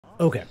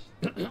Okay.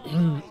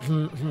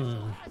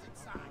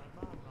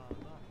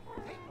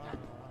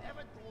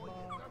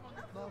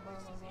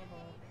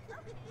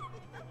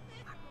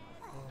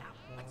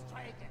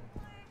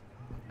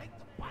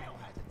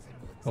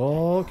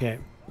 Okay.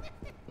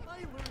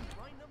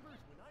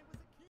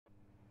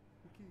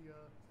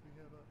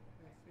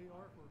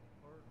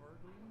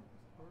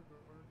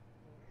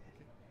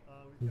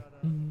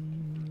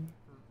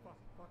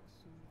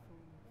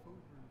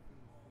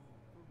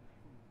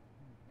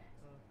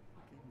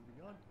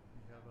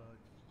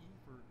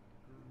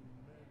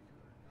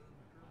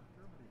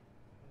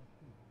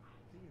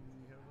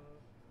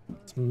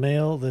 Let's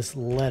mail this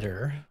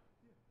letter.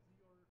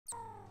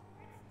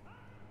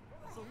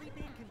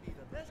 Sleeping can be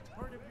the best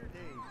part of your day.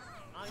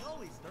 I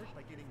always start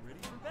by getting ready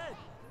for bed.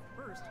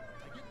 First,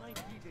 I get my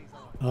PJs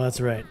on. Oh, that's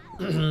right.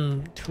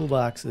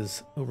 Toolbox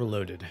is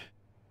overloaded.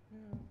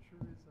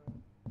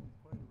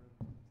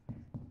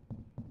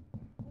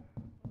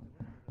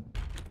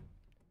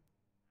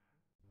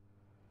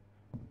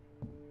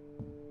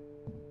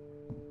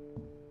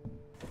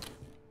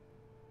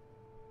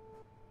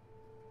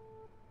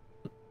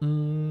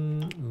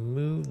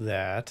 Move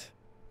that.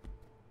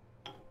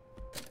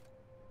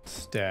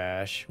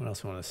 Stash. What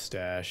else do I want to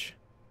stash?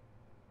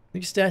 I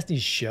think stash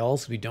these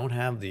shells. We don't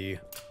have the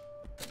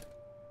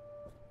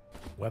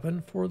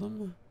weapon for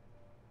them.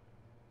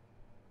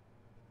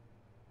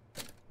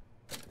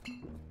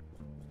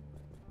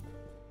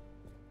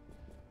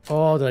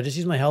 Oh, did I just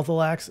use my health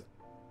axe?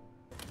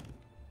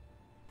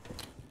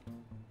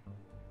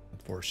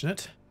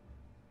 Unfortunate.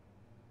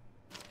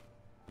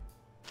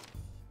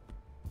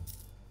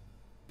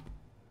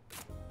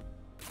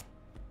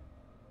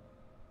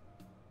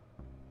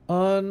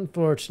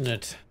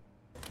 Unfortunate.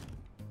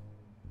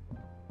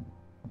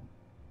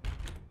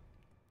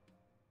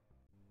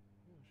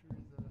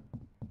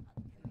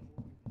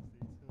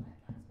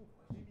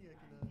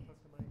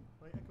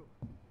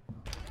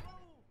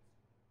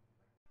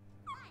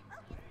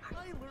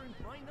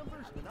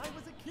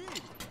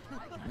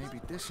 Maybe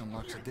this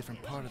unlocks a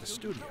different part of the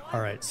studio.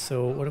 Alright,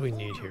 so what do we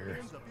need here?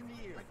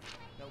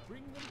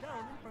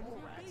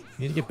 We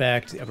need to get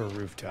back to the upper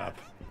rooftop.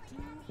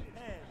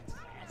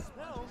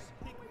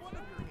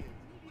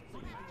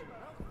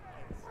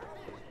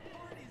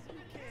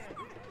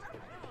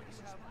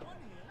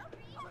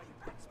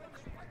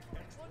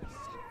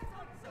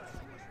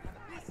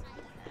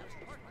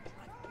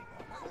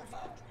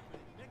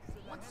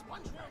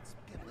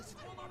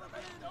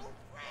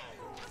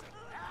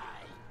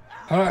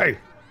 Hi!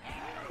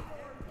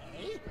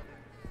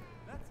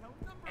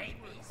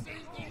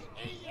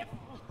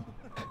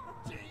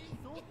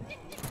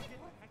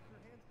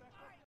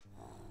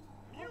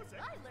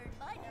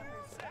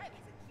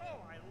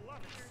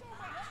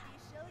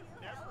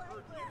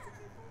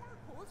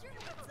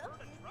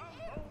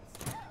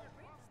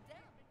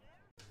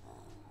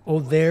 Oh,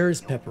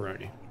 there's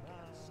pepperoni.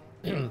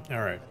 All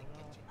right.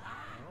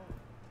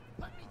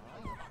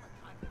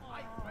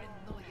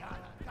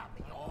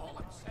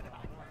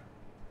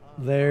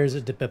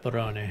 There's the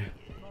pepperoni.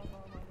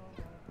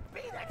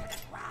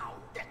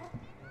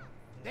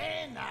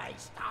 Then I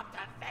stop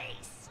the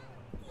face.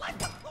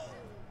 Wonderful!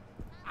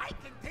 I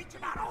can teach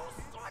about all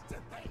sorts of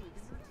things.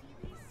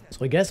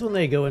 So I guess when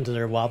they go into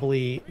their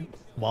wobbly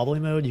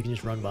mode, you can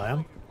just run by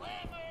them.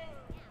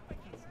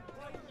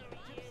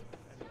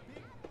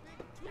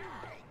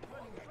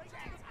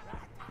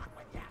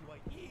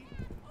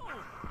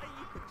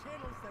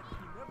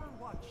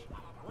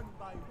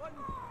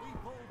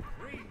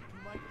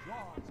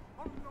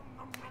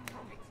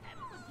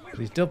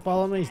 Please don't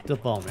follow me. Still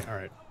follow me. All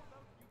right.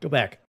 Go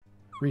back.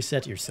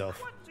 Reset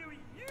yourself. What do you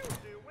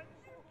do when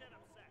you get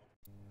upset?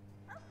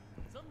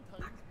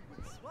 Sometimes we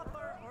would swap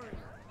our arms.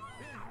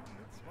 Then we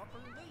would swap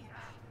our legs.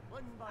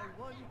 One by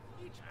one,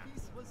 each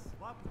piece was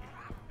swapped.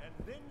 And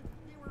then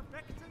we were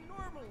back to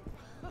normal.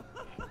 That's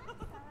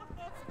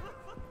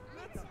what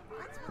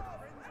friends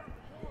are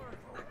for.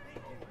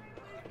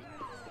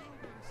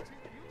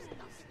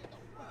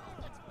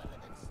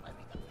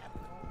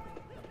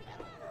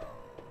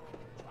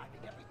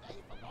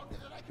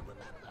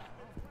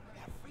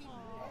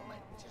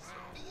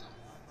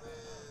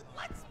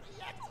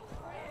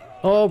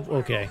 Oh,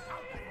 okay.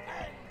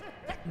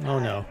 Oh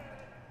no.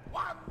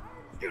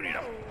 You need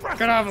a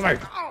Get off of me!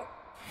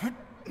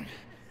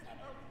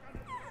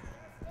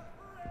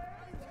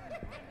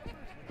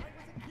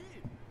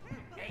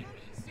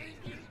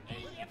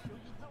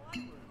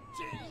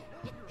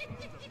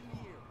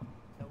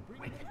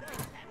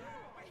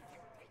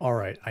 All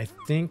right, I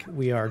think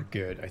we are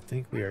good. I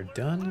think we are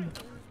done.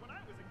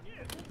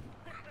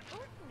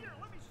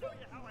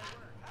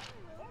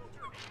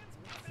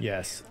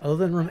 Yes, other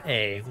than room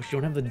A, which you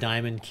don't have the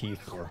diamond key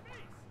for.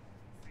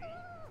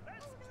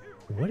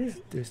 What is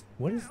this?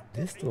 What is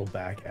this little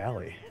back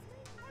alley?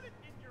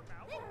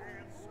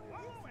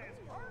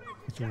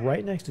 It's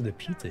right next to the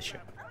pizza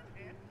shop.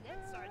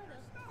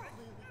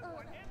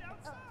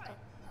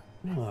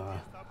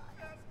 Ah.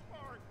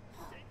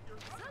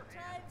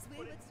 Sometimes we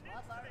would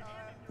swap our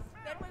arms,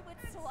 then we would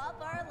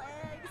swap our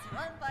legs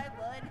one by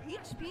one.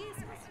 Each piece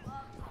was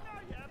swapped.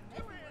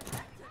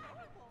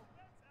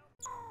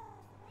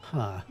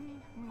 Huh.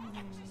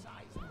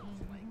 Exercise those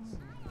legs.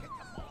 Get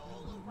them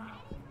all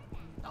around.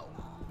 No,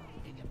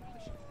 you get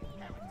permission from your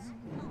parents.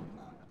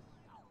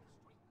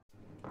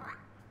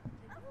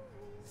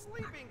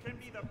 Sleeping can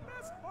be the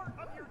best part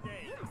of your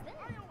day.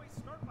 I always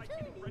start by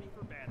getting ready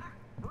for bed.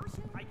 First,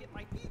 I get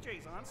my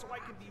PJs on so I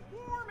can be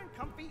warm and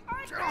comfy.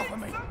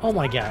 Oh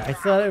my god, I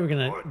thought they were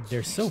gonna...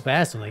 They're so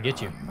fast when they get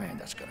you. Oh, man,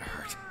 that's gonna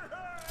hurt.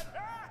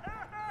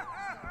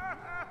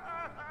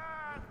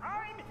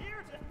 I'm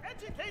here to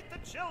educate the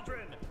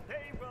children.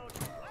 They will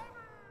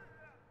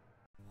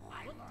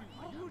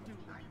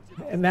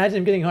clever.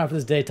 Imagine getting home after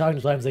this day, talking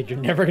to Slime's like, you're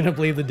never gonna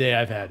believe the day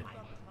I've had.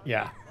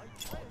 Yeah.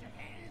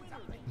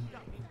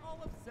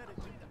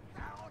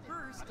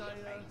 First, I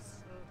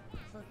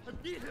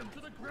beat him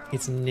to the ground.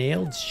 It's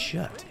nailed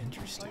shut.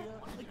 Interesting.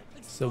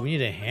 So we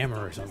need a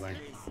hammer or something.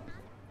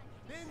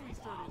 Then we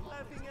started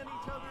laughing at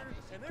each other,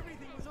 and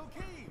everything was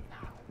okay.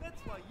 That's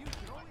why you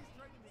should always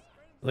try to make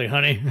friends. Like,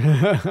 honey.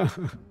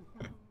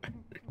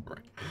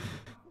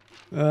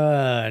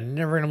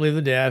 Never gonna believe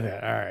the day I've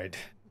had. Alright.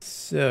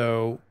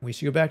 So we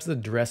should go back to the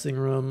dressing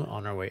room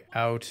on our way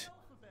out.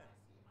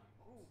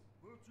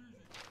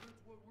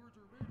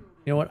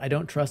 You know what? I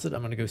don't trust it.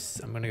 I'm gonna go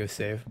save. I'm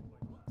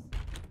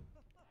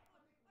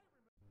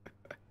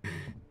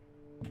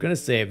gonna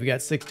save. We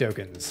got 6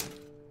 tokens.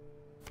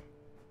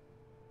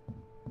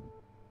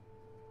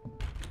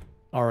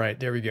 Alright,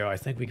 there we go. I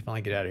think we can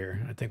finally get out of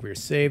here. I think we're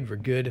saved. We're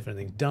good. If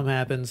anything dumb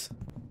happens,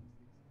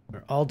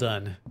 we're all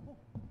done.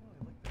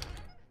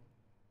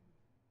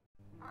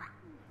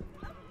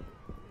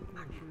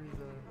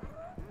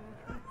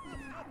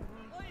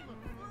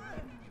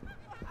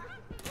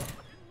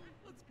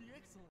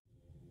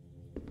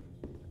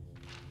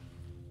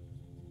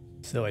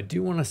 So I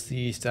do want to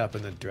see stop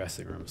in the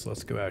dressing room. So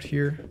let's go out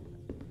here.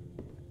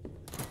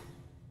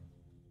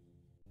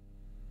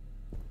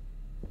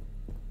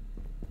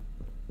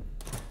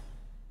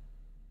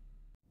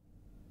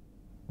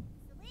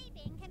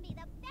 Sleeping can be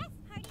the best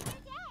part of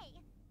your day.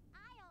 I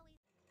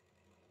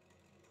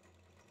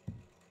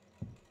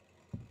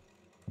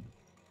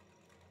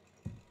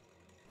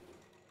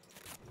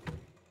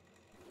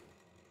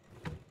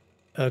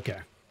always... Okay.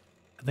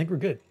 I think we're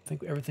good. I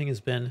think everything has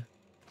been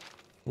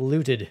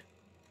looted.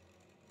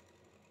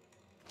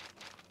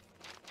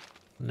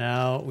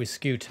 Now we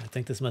scoot. I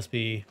think this must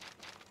be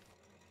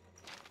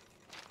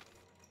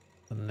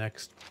the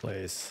next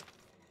place.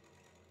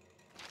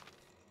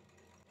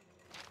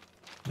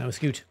 Now we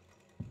scoot.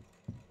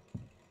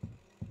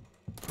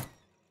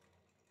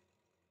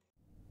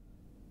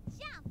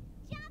 Jump,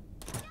 jump,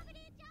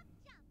 jumpity, jump,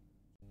 jump.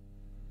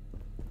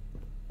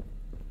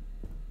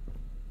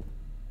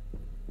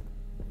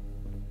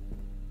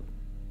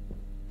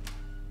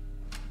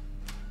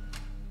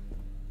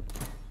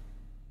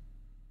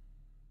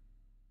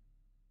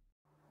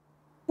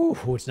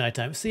 Ooh, it's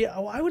nighttime. See,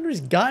 I would have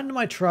just gotten into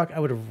my truck. I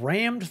would have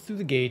rammed through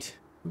the gate.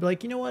 I'd be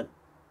like, you know what?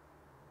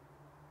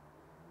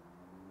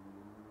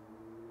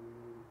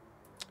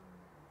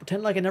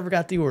 Pretend like I never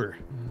got the order.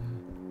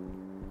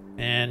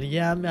 And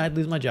yeah, I'd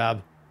lose my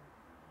job.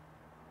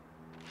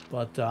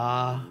 But,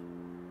 so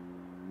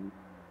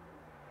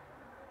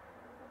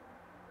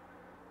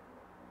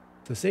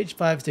stage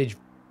 5, stage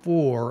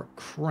 4,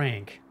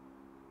 crank.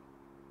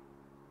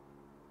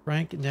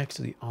 Crank next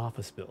to the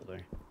office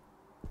building.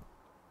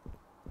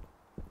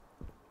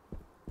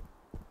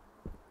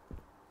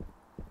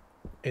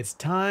 It's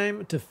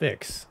time to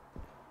fix.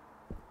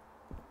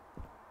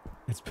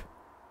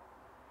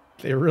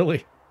 They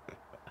really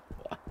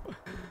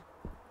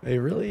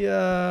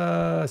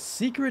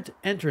secret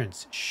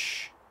entrance.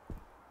 Shh.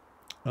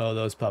 Oh,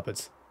 those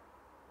puppets.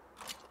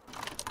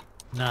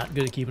 Not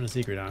good at keeping a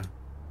secret on.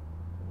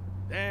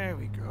 There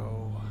we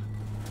go.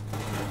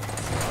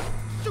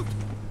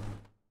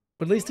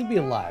 But at least he'd be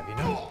alive, you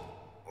know?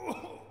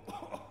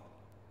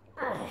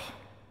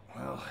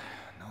 Well,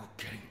 no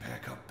getting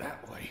back up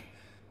that way.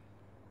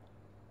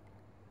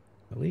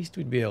 At least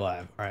we'd be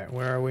alive. Alright,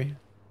 where are we?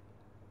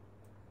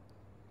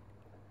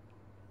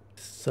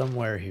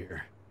 Somewhere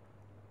here.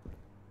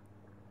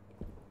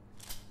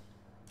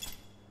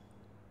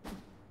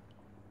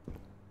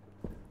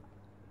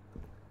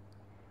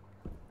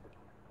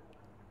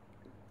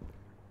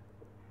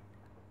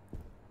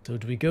 So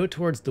do we go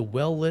towards the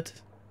well-lit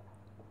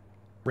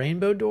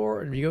rainbow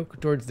door, or do we go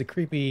towards the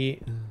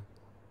creepy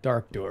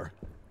dark door?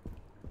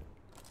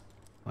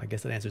 Well, I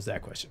guess that answers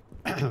that question.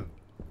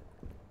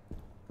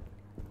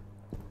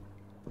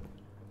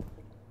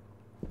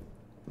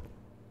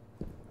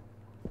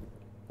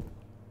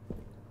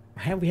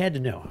 We had to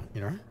know,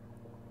 you know?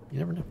 You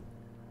never know.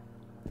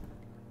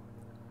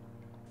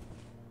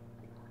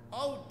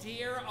 Oh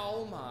dear,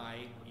 oh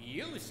my.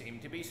 You seem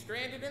to be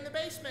stranded in the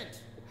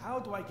basement. How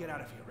do I get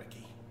out of here,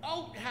 Ricky?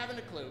 Oh, haven't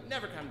a clue.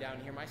 Never come down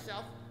here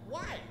myself.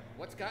 Why?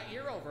 What's got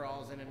your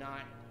overalls in a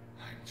knot?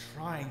 I'm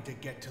trying to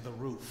get to the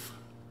roof.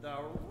 The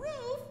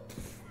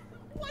roof?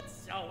 What's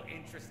so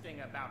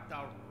interesting about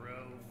the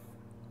roof?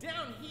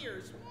 Down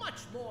here's much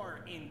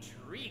more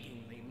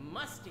intriguingly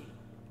musty.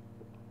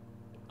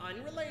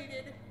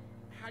 Unrelated,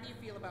 how do you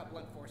feel about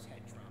blunt force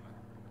head trauma?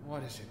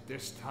 What is it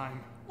this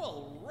time?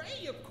 Well,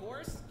 Ray, of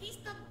course. He's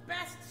the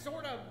best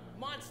sort of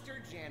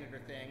monster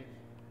janitor thing.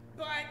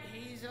 But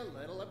he's a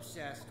little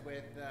obsessed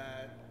with,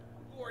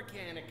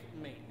 organic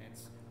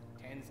maintenance.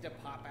 Tends to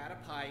pop out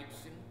of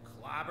pipes and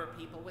clobber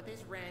people with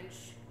his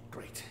wrench.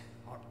 Great.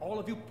 Are all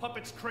of you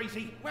puppets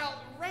crazy?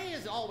 Well, Ray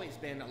has always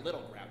been a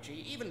little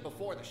grouchy, even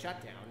before the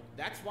shutdown.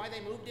 That's why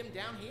they moved him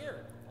down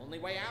here. Only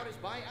way out is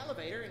by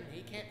elevator, and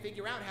he can't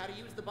figure out how to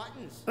use the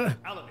buttons.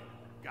 Elevator.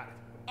 Got it.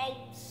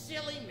 Oh,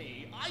 silly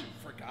me. I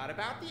forgot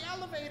about the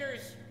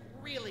elevators.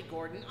 Really,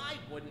 Gordon, I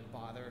wouldn't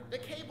bother. The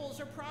cables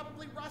are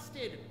probably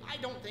rusted. I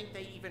don't think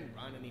they even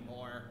run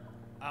anymore.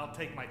 I'll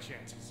take my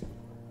chances.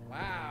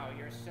 Wow,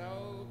 you're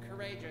so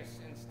courageous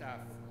and stuff.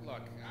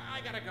 Look,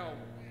 I gotta go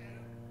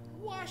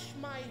wash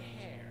my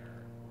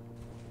hair.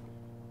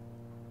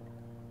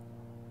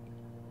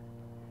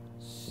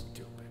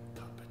 Stupid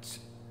puppets.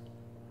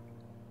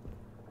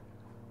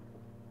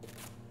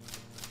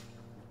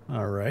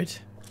 All right.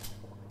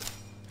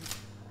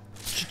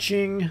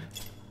 Cha-ching.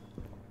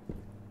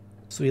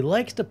 So he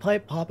likes to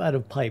pop out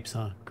of pipes,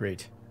 huh?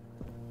 Great.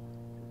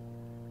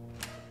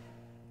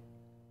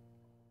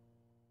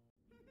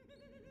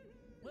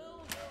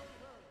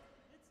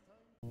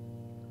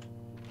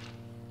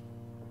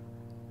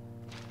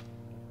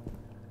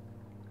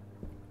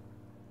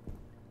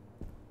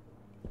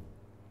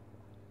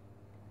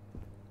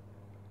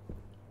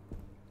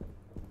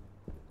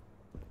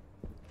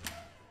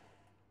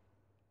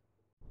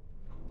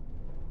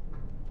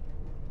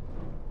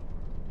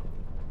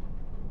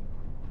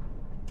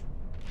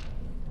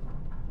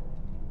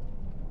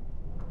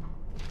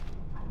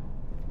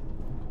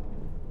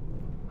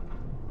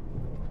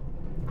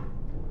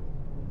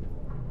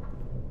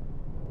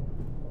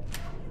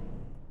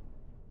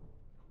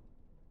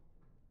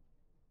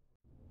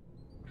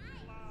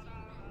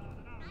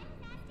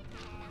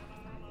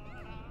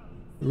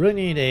 We really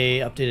need a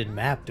updated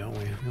map, don't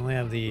we? We only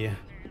have the...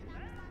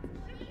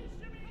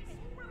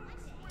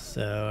 So,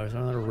 there's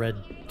another red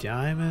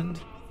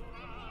diamond.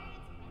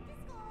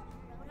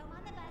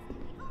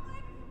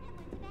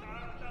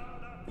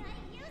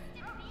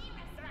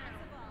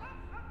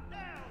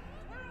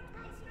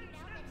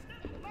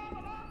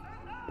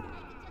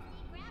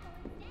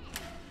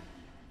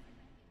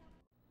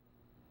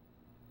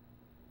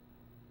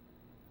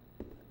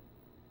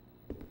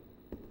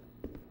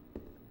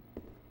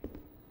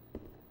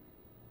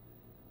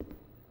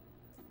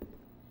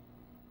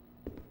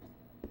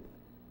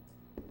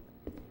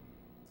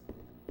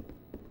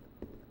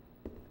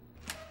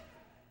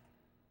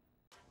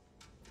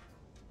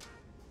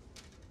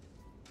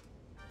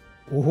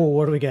 Whoa,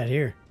 what do we got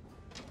here?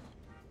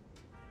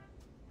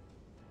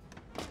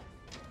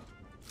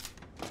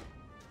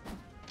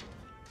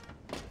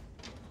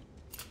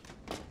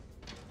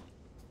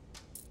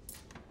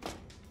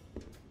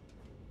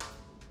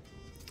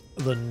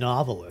 The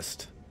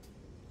novelist.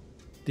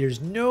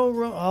 There's no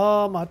room.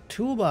 Oh, my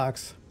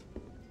toolbox.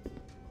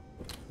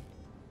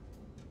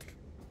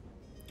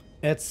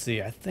 Let's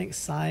see. I think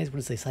size, what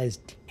does it say? Size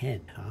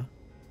 10, huh?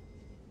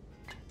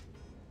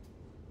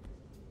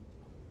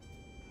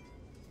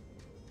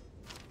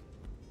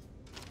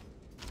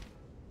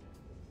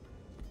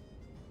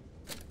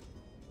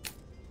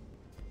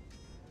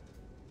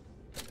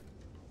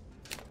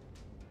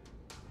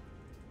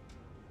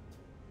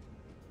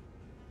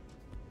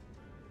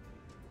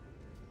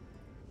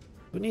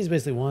 It needs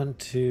basically 1,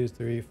 2,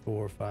 3,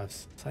 4,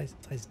 5, size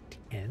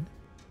 10.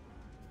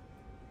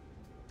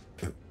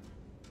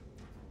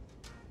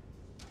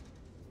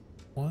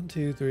 One,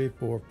 2, 3,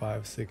 4,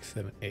 5, 6,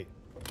 7, 8.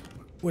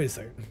 Wait a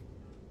second.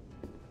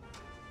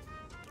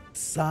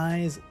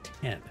 Size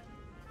 10.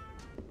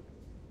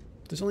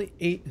 There's only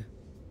 8.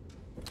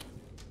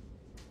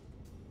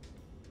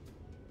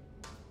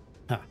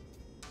 Huh.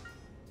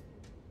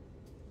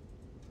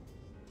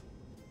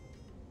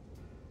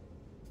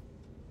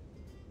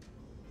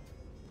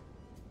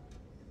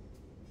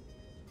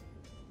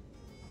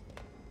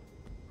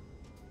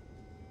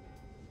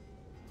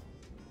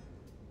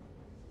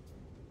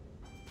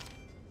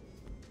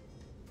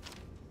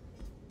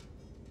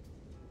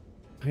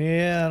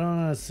 Yeah, I don't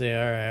know what to say.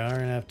 Alright, I'm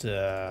gonna have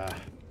to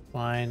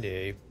find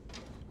a...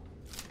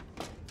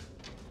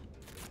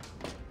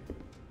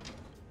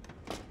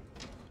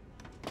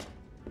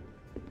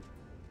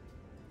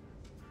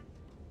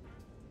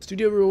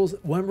 Studio rules.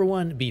 Number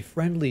 1, be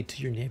friendly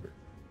to your neighbor.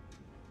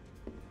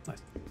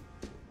 Nice.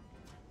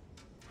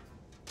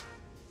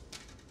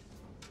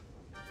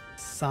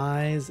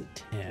 Size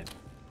 10.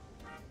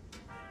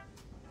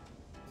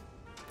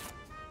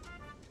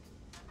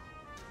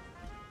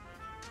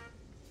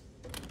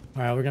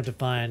 Alright, we're gonna have to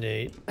find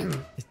a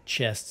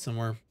chest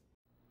somewhere.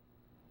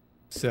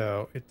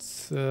 So,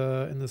 it's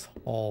in this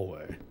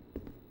hallway.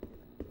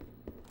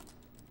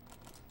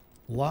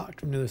 Locked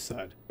from the other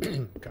side.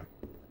 Okay.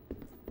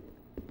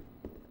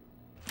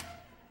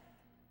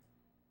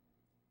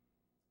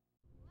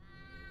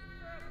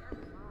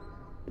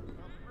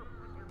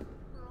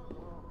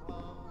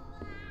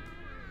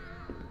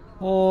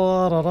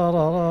 Oh,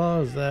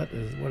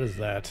 what is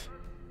that?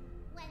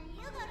 When you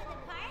go to the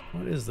park,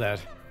 What is that?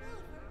 look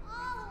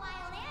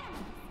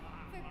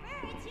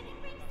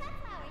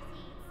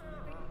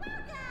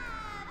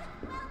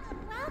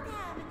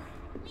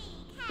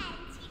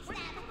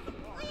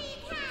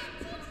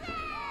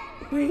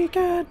We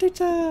can teach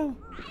them.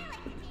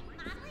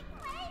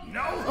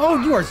 No!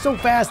 Oh, you are so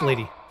fast,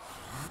 lady.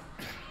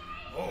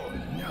 Oh,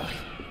 no.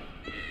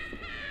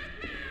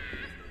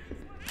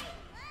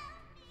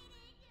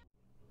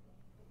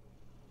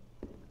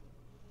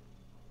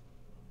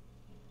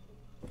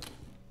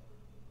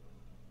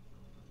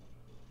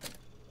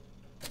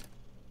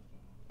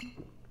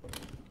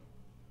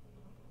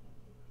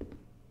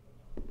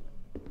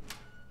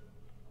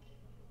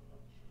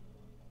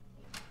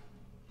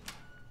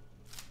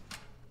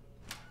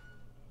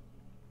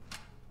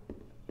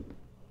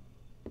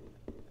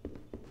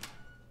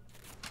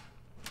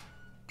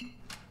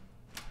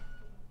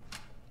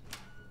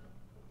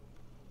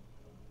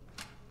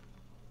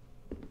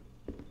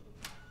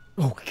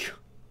 Oh,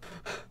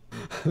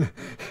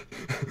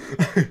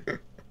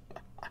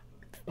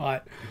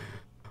 God.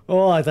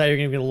 Oh, I thought you were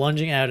going to be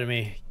lunging out at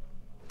me.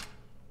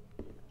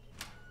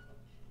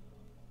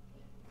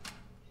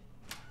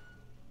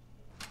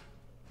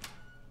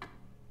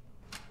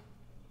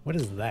 What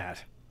is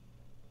that?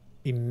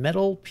 A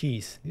metal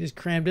piece. You just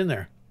crammed in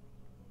there.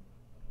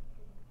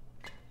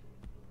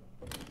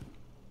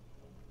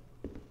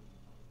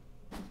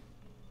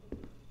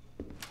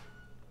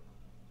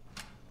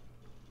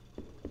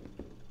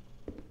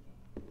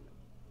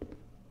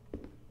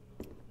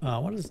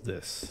 What is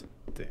this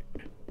thing?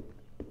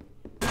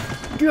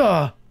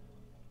 Gah!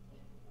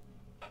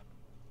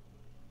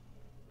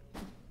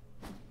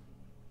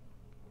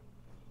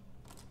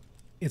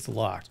 It's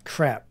locked.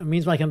 Crap. It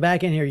means when I come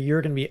back in here,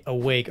 you're going to be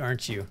awake,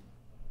 aren't you?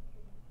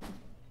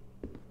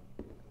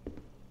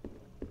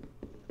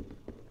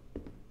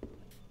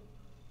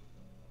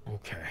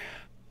 Okay.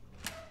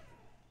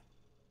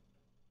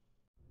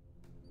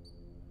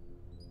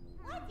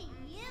 What do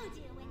you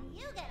do when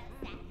you get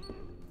upset?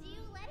 Do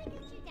you let it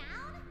get you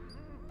down?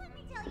 Let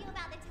me tell you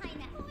about the time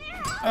that we're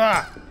all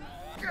Ah!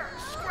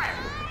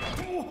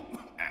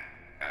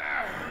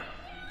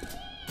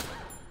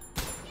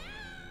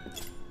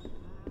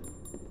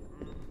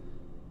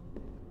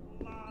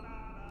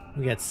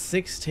 We got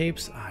 6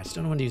 tapes. I just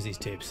don't know when to use these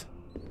tapes.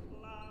 I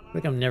feel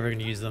like I'm never going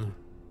to use them.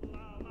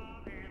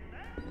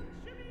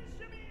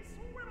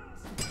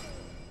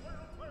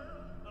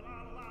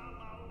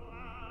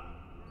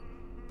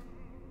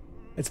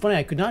 It's funny,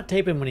 I could not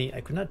tape him when I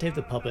could not tape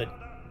the puppet.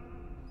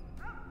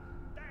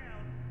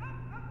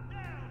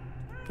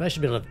 I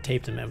should be able to have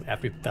taped him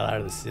after he fell out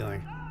of the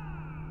ceiling.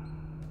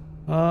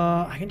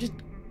 I can just...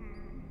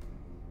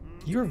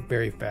 You're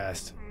very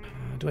fast.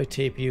 Do I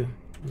tape you?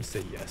 I'm gonna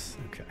say yes.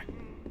 Okay.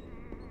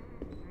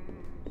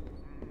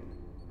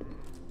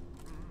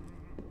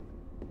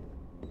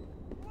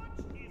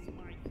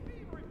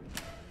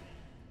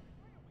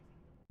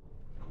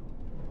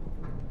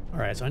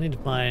 Alright, so I need to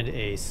find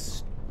a...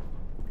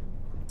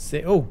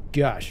 Oh,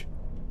 gosh.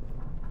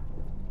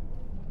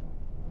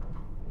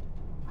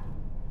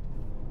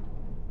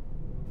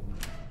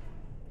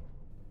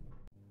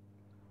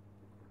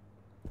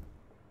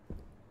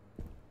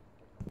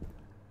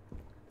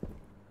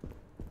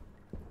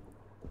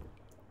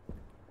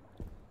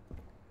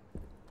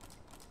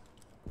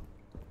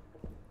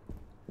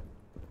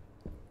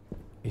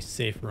 A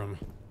safe room.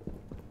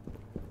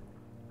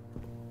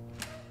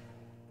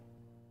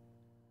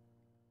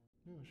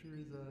 Yeah, sure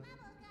is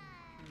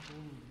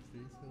lonely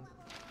these days.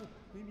 Oh,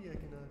 maybe I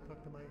can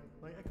talk to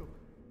my echo.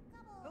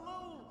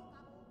 Hello!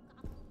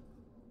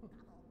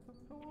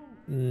 Hello!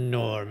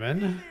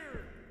 Norman.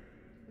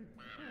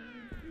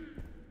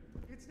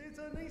 It's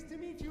nice to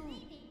meet you.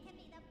 sleeping can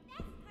be the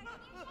best part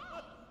of your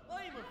day.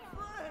 I'm a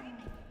friend.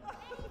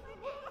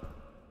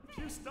 If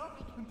you stop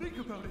and think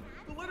about it,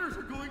 the letters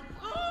are going.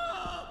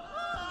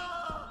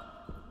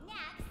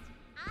 Next,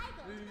 I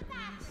go to the A, B,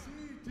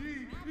 bathroom. C, D,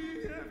 E,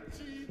 F,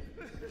 G.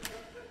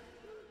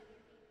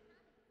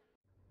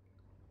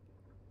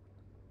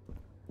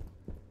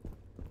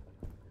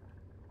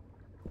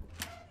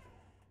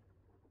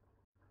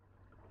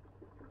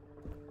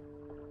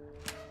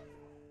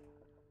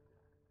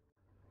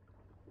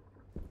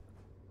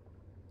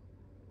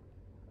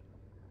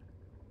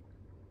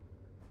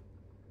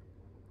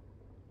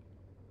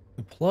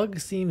 The plug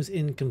seems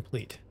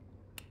incomplete.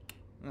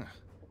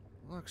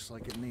 Looks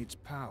like it needs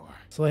power.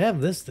 So I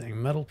have this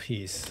thing, metal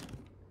piece.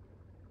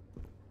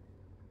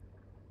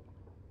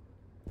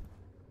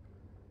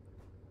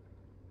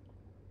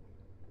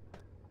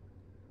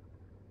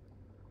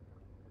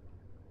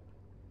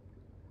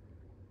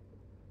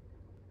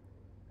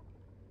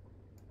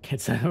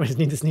 It's, I always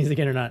need to sneeze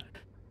again or not.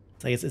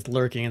 It's like it's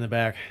lurking in the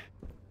back.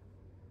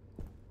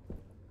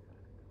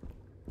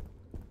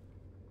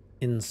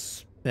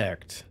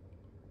 Inspect.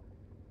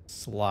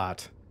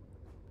 Slot.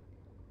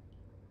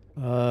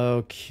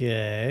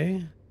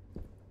 Okay.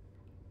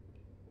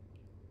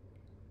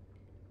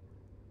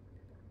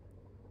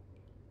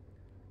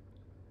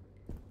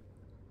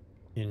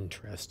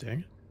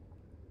 Interesting.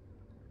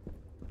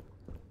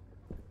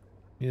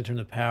 Need to turn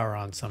the power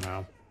on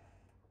somehow.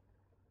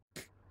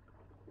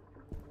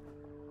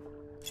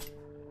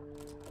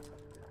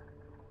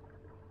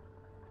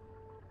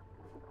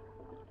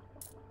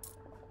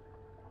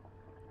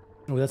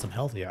 Oh, that's some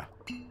health, yeah.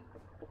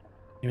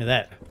 Give me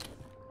that.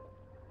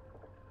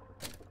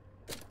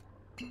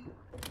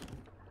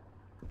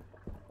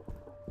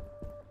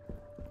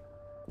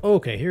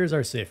 Okay, here's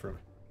our safe room.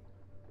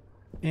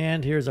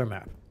 And here's our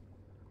map.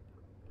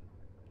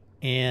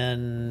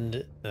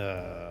 And,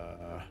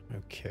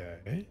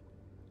 okay.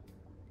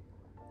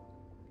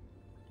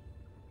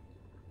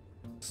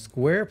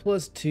 Square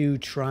plus 2,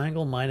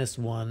 triangle minus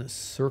 1,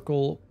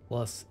 circle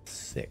plus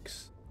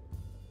 6.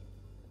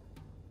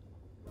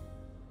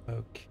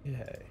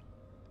 Okay.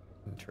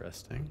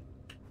 Interesting.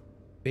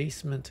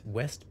 Basement,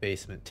 west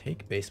basement,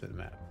 take basement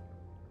map.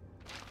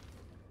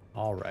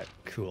 Alright,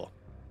 cool.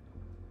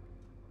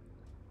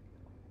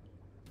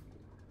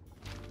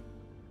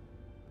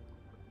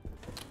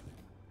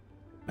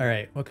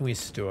 Alright, what can we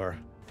store?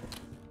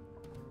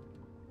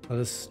 Let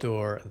us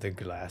store the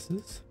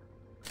glasses.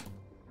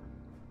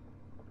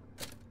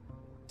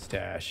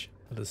 Stash.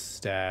 Let us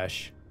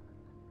stash.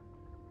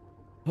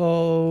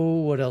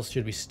 Oh, what else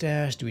should we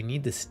stash? Do we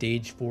need the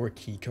stage 4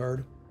 key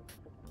card?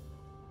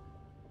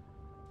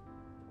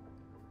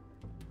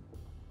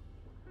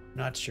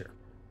 Not sure.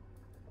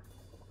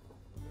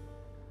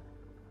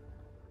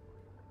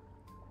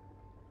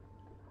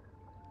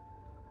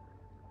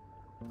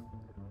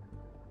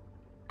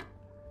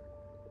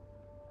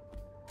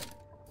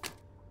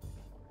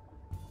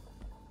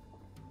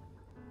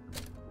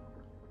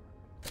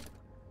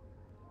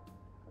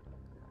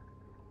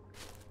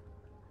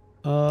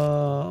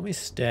 Let me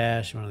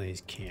stash one of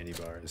these candy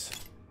bars.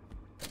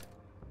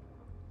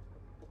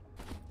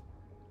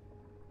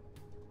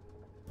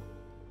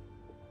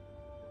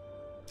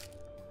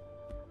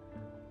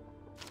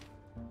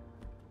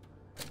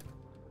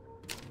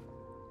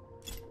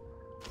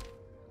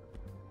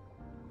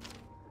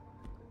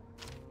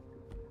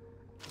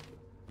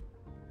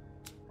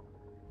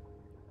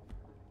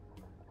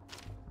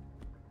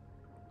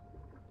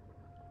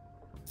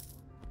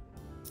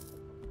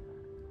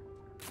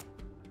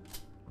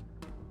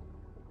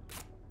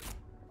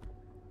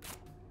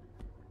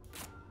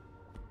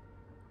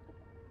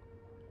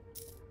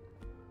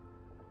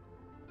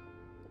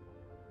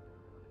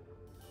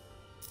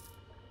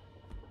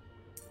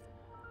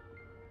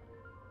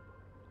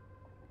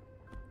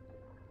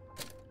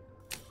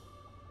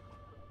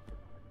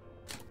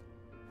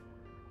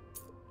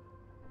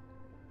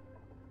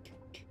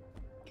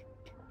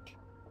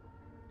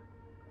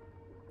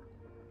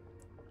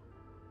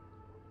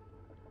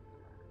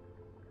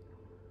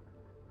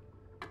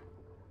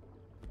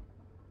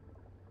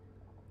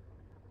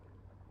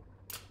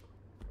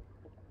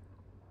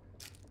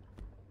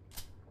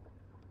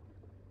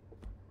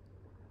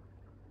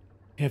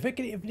 If it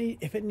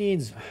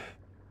needs,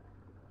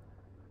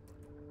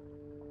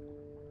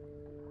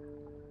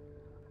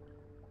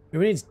 it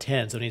needs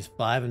 10, so it needs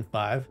 5 and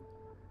 5.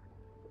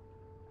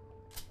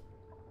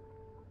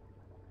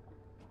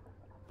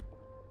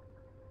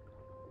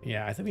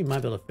 Yeah, I think we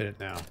might be able to fit it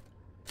now.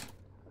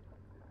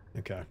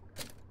 Okay.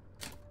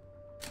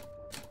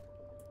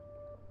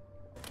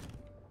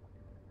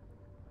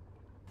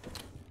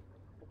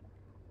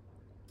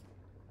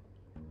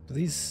 Do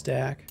these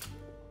stack?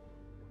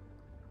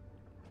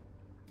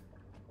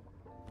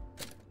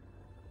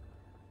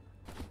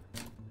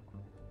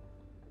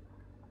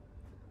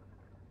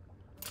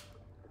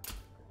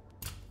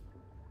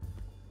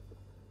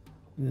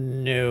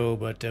 No,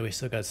 but we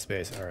still got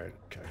space. All right,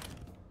 okay.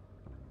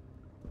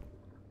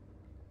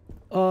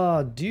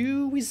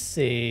 Do we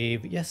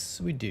save? Yes,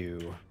 we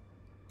do.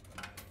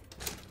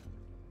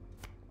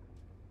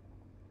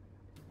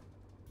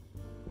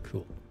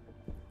 Cool.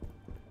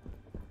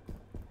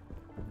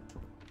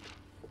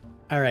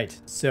 All right,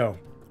 so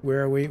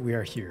where are we? We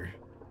are here.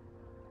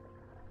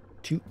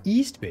 To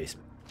east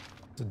basement.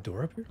 There's a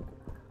door up here?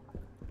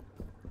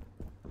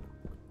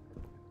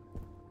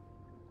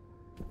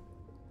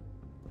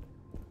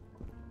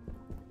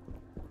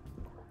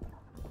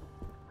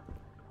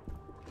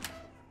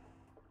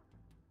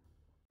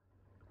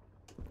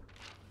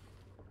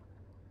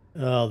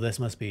 Oh, this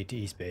must be to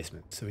east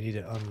basement. So we need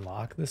to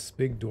unlock this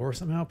big door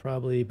somehow,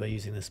 probably by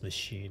using this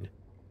machine.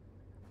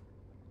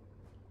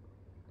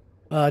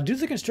 Due to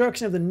the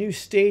construction of the new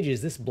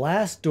stages, this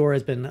blast door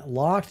has been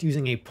locked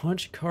using a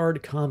punch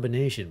card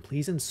combination.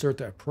 Please insert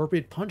the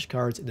appropriate punch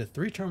cards into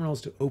 3 terminals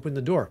to open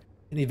the door.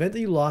 In the event that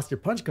you lost your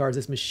punch cards,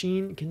 this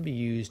machine can be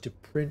used to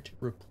print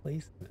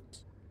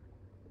replacements.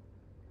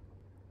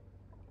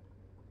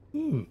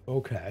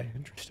 Okay,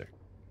 interesting.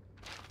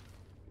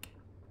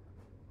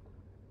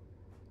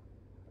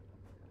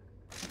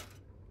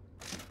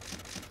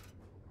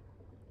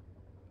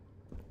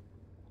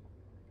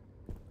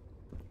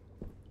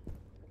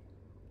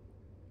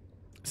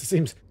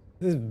 This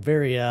is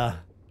very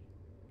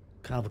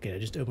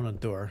complicated. Just open a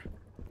door.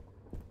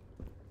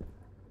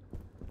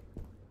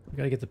 We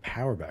gotta get the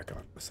power back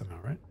on somehow,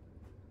 right?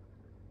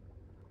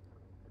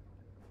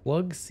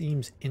 Plug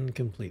seems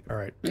incomplete. All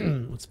right,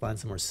 let's find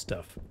some more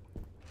stuff.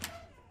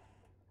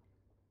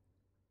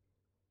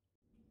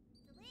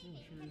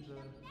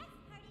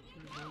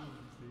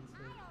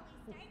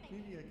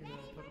 Maybe I can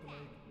talk to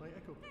my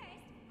echo. First,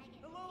 I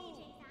get Hello.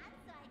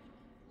 PJs on so I can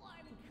be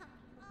warm and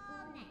comfy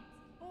all night.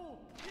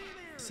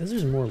 says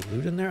there's more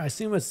loot in there. I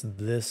assume it's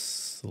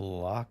this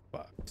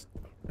lockbox.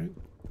 Right?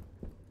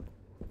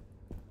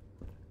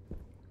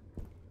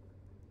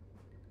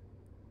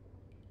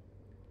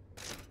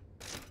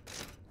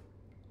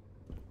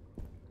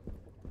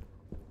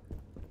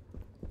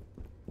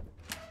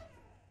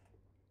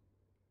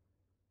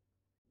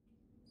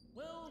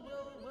 Well,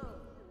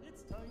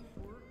 it's time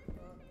for,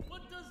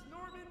 what does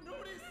Norman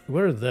notice?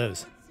 What are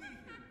those? Let's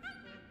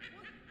see here.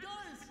 What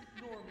does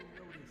Norman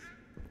notice?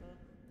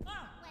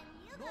 When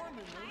you go to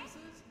Norman the park,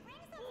 notices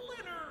bring some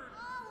Leonard!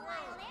 all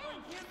wild I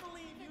animals. can't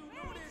believe you For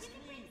birds, noticed you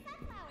can me. bring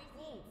sunflower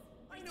Oh, seeds.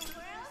 I For noticed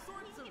all squirrels,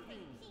 sorts you of can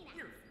bring things. peanuts.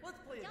 Here, let's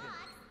play a game.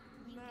 Dogs, you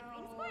can bring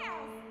Now,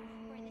 squirrels.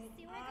 For the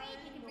sewer grate,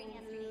 you can bring I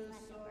yesterday's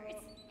notice,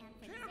 leftovers. And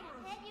for the sand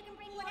cameras, pit, you can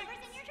bring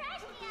whatever's in your trash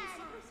can.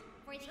 producers,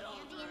 For the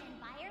ambient children,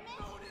 environment,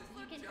 notice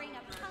you the can bring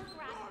a children, punk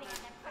rock band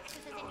that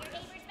practices in your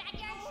neighbor's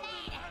backyard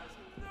shade.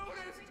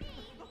 Notice. For me,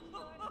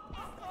 your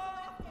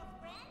bestest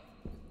friend,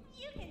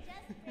 you can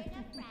just bring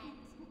a friend.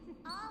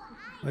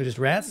 All I Oh, just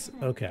rats?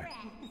 Okay.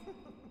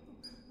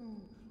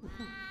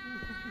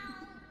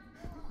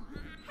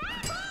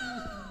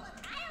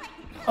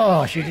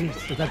 Oh, she didn't. I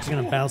thought she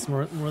was gonna bounce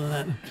more than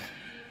that.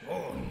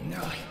 Oh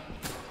no. A,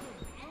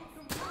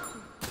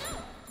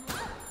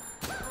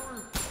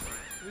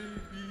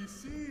 B,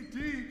 C, D,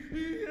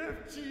 E,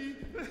 F, G.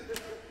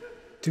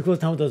 Too close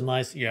time with those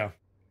mice. Yeah.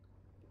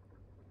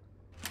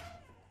 Of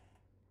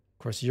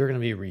course, you're gonna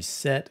be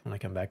reset when I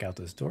come back out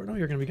this door. No,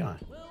 you're gonna be gone.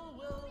 Well,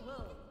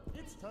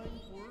 it's time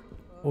for,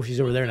 Oh,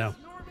 she's over there now.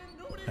 Norman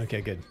notice. Okay,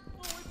 good.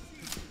 Well, let's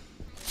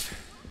see.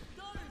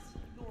 What does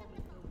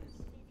Norman notice?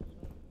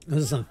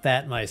 Those are some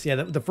fat mice. Yeah,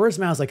 the first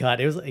mouse I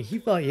caught, it was he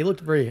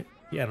looked very,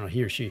 yeah, I don't know,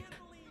 he or she,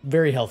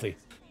 very healthy.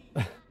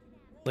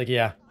 Like,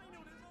 yeah,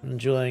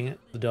 enjoying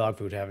the dog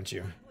food, haven't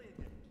you?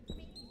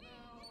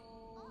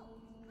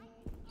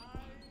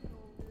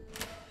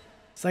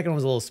 Second one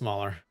was a little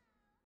smaller.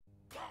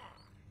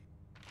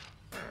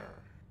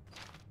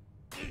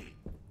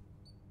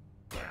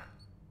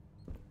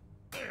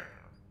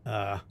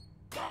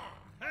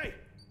 Hey,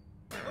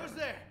 who's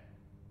there?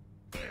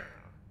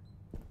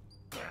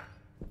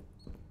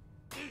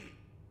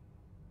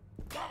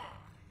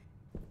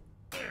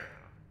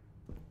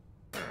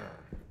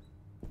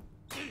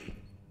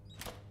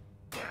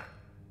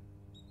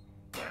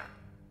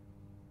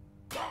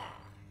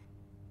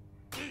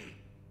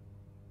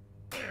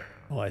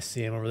 Oh, I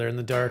see him over there in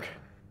the dark.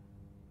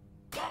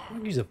 I'm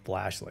gonna use a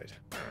flashlight.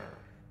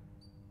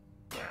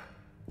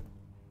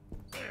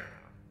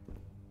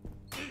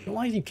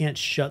 Why you can't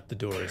shut the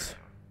doors?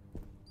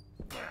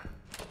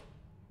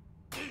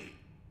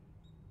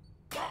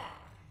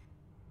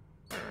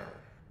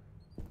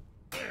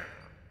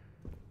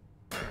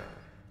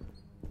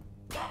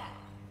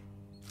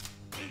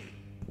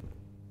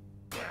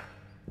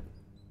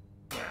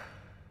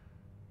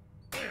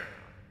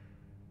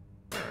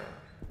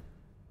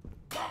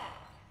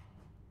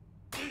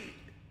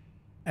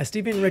 As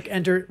Stevie and Rick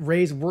enter,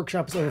 Ray's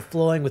workshop is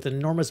overflowing with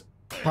enormous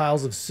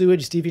piles of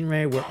sewage. Stevie and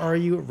Ray, where are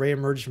you? Ray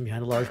emerges from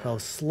behind a large pile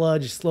of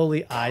sludge,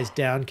 slowly, eyes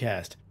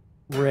downcast.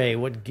 Ray,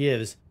 what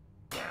gives?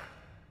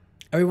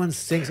 Everyone's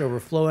sinks are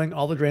overflowing.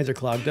 All the drains are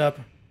clogged up.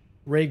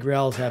 Ray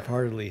growls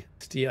half-heartedly.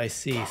 Steve, I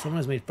see. Someone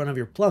has made fun of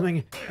your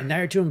plumbing, and now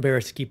you're too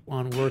embarrassed to keep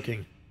on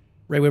working.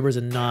 Ray whimpers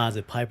and nods.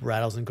 A pipe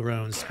rattles and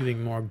groans,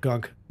 spewing more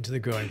gunk into the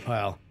growing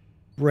pile.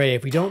 Ray,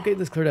 if we don't get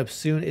this cleared up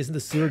soon, isn't the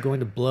sewer going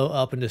to blow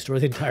up and destroy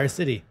the entire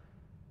city?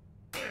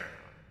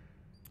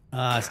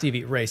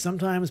 Stevie, Ray,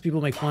 sometimes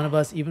people make fun of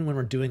us even when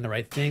we're doing the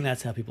right thing.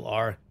 That's how people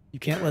are. You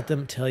can't let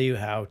them tell you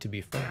how to be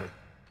friendly.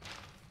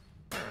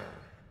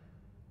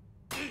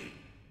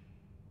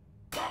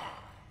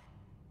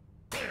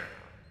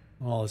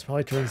 Well, this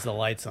probably turns the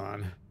lights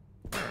on.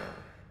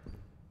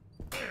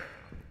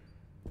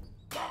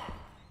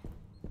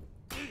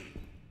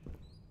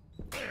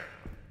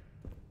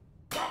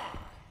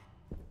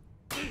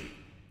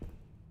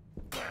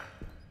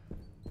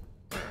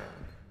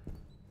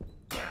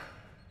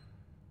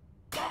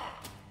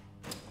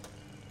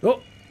 Oh!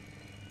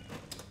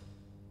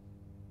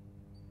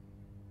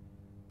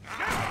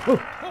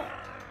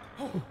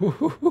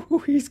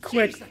 Oh! He's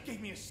quick. Jeez, that gave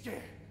me a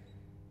scare.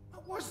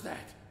 What was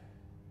that?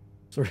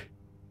 Sorry.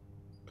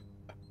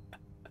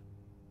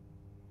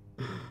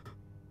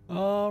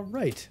 All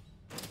right.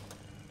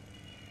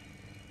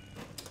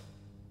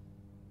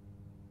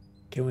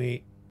 Can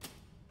we...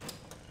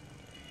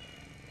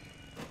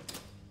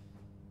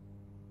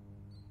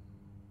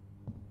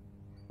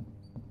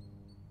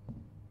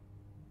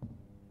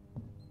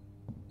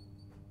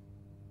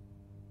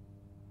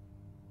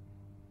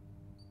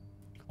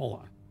 Hold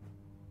on.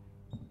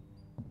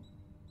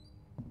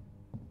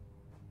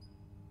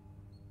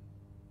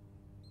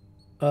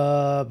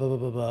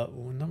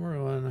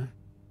 Number one.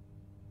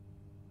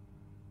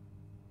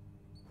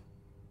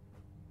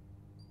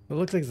 It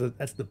looks like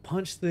that's the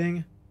punch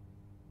thing.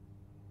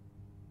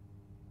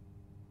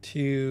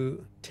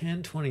 To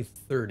 10, 20,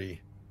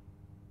 30.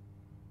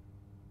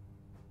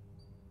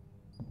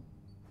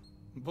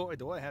 Boy,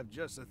 do I have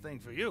just the thing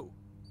for you.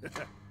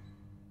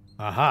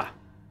 Aha.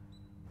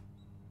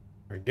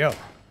 There we go.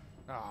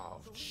 Oh,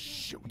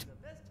 shoot. The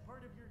best part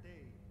of your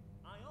day.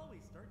 I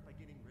always start by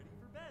getting ready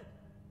for bed.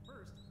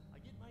 First, I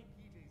get my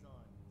PJs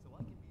on so I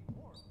can be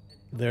warm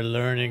and They're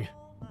learning.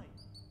 all night.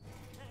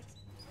 Next,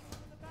 I go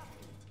to the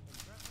bathroom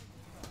and grab my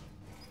toothbrush.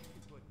 You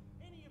can put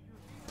any of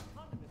your favorite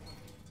condiments on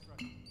the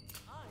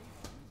toothbrush. I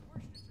use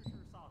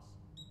Worcestershire sauce.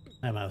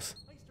 Hi, mouse.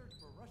 I start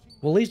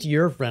brushing Well, at least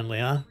you're friendly,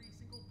 huh? every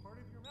single part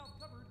of your mouth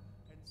covered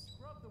and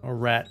scrub the A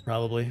rat,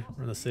 probably,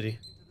 from the city.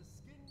 into the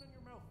skin on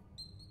your mouth.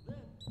 Then,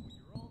 when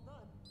you're all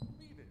done,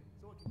 leave it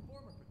so it can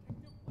form a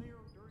protective layer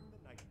during the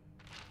night.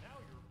 Now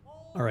you're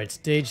all All right,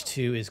 stage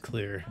 2 is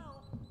clear. now. I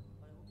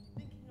will be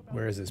thinking about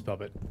Where is this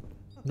puppet?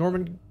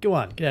 Norman, go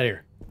on. Get out of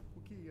here.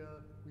 Okay, we have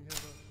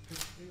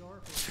a AR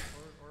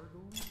for Argo.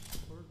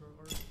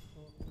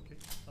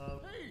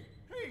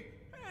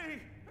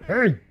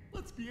 Okay. Hey!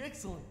 Let's be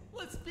excellent.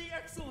 Let's be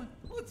excellent.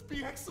 Let's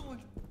be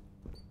excellent.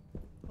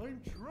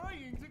 I'm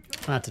trying to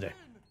count Not today. 10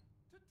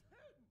 to 10.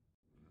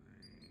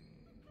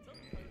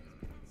 Sometimes we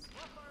can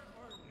swap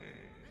our arms.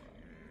 Then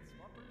we can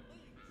swap our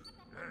legs.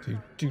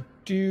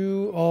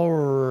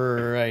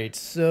 All right,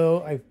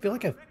 so I feel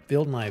like I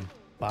filled my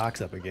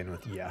box up again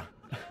with, yeah,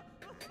 That's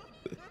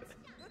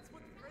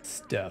what friends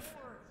stuff. are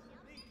for.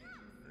 They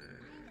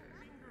give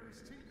fingers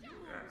to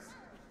use.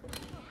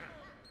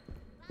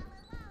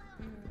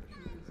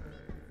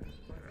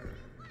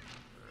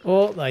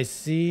 Oh, I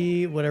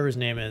see whatever his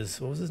name is.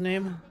 What was his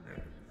name?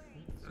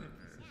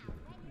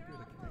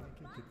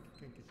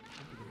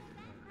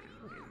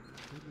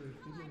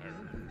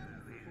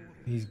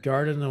 He's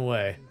guarding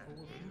away.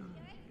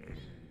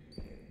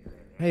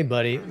 Hey,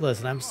 buddy,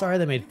 listen, I'm sorry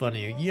they made fun of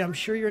you. Yeah, I'm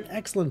sure you're an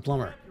excellent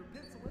plumber.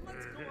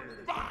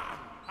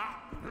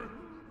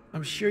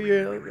 I'm sure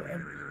you're an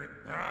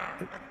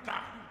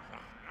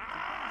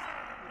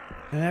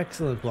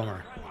excellent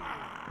plumber.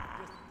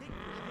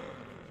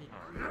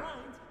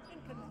 Lines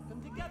and connect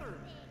them together.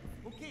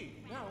 Okay,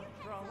 now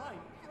draw a line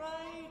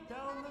right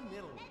down the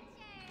middle.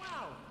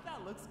 Wow,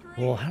 that looks great.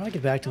 Well, how do I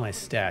get back to my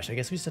stash? I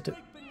guess we just have to...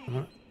 Right beneath. I'm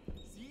gonna-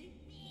 See?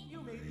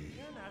 You made an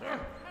actual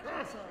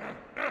exercise.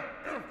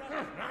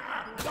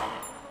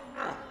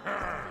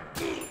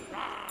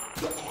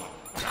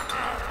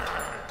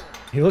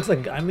 He looks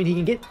like, I mean, he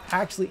can get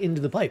actually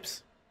into the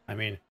pipes. I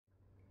mean,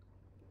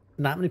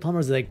 not many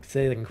plumbers like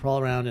say they can crawl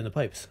around in the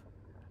pipes.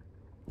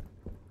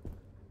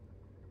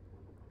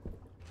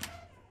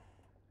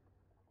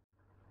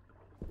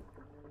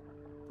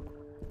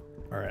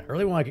 All right, I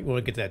really want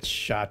to get that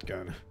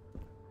shotgun.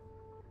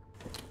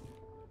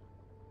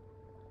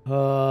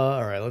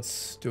 All right, let's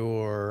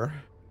store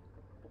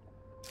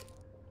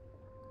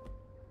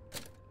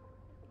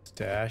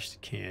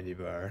stashed candy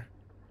bar.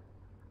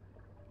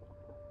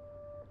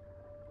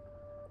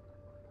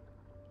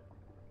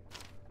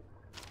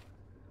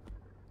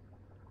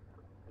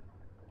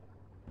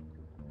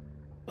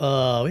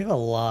 We have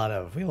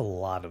a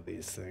lot of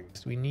these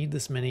things. We need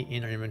this many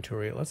in our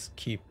inventory. Let's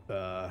keep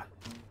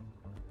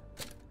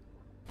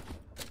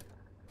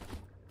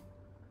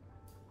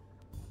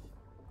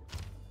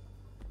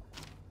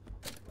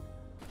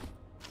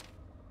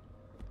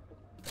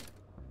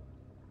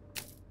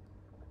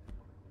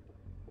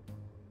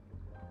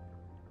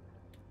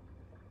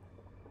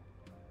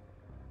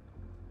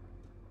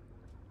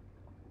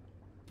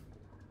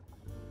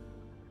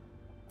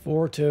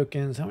four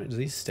tokens. How many do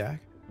these stack?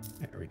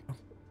 There we go.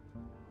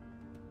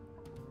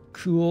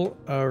 Cool.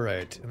 All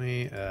right. Let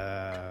me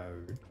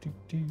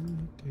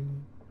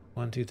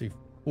 1, 2, 3,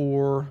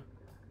 4.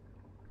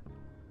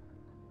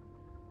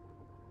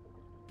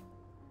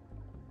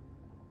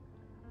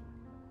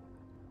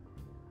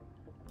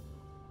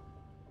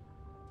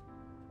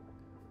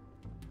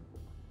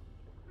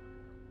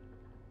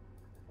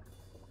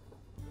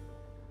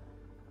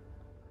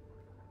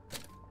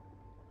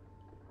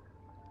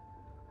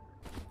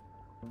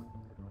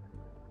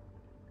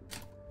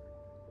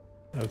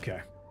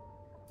 Okay.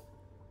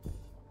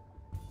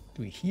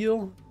 Do we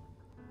heal?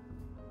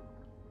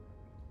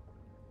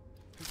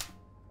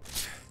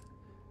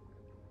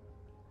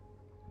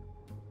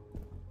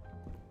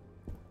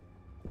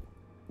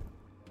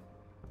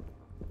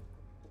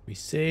 We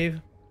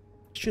save?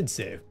 Should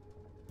save.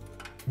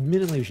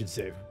 Minimally we should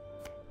save.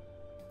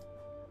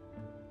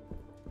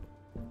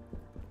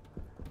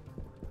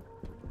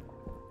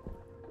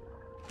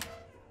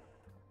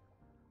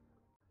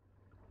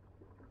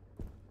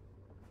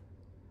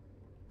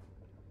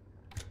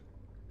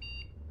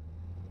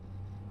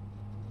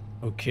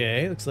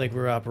 Okay, looks like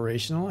we're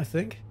operational, I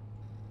think.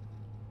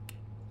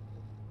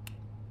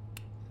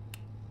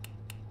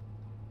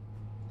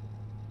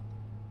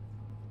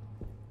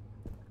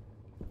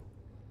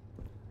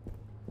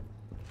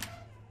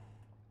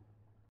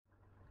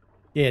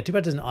 Yeah, too bad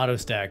it doesn't auto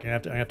stack. I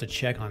have to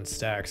check on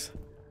stacks.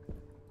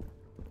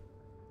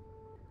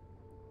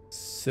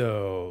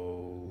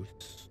 So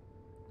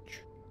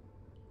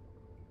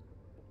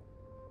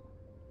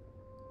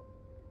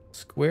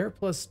square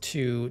plus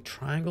 2,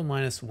 triangle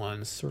minus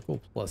 1, circle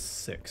plus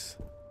 6.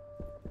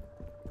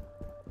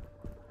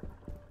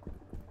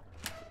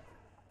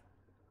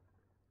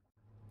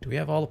 Do we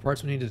have all the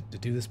parts we need to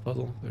do this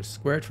puzzle? There's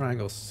square,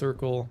 triangle,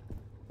 circle,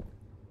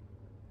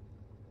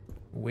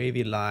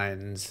 wavy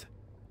lines.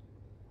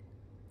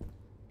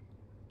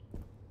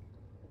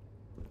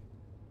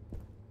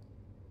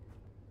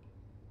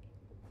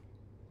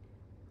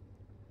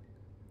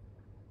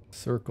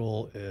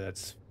 Circle,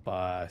 it's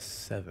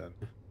 7.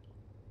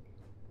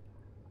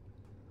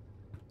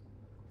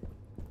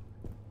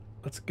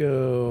 Let's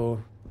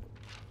go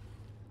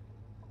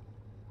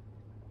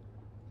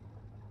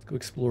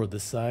explore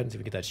this side and see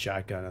if we get that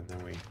shotgun, and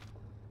then we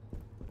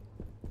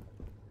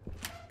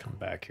come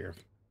back here.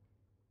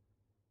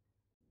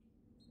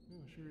 Oh,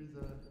 sure is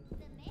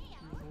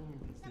lonely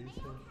these days,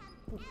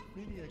 so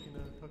maybe I can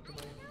talk to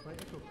my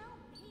echo.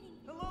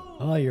 Hello!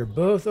 Oh, you're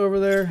both over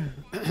there?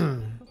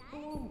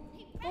 Hello!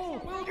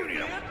 Oh, well, you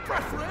need a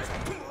breath rest!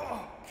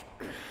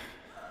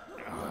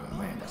 Oh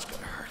man, that's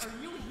gonna hurt.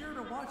 Are you here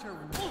to watch our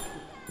wolf?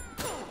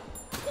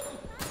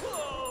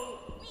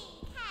 We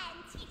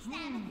can teach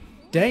them.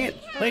 Dang it!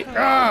 Wait! Oh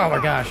my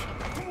gosh!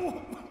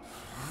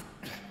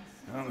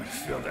 I'm gonna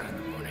feel that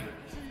in the morning.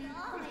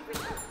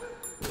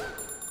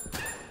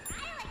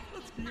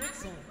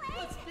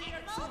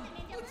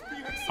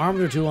 Arms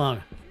are too long.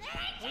 At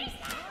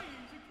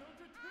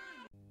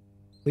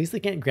least they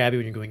can't grab you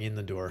when you're going in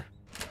the door.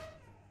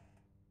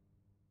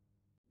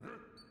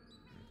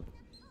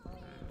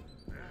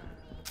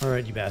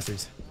 Alright, you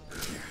bastards.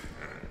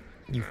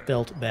 You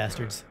felt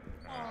bastards.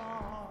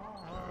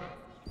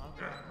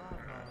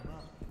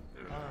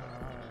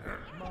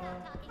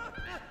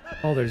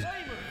 Oh, there's...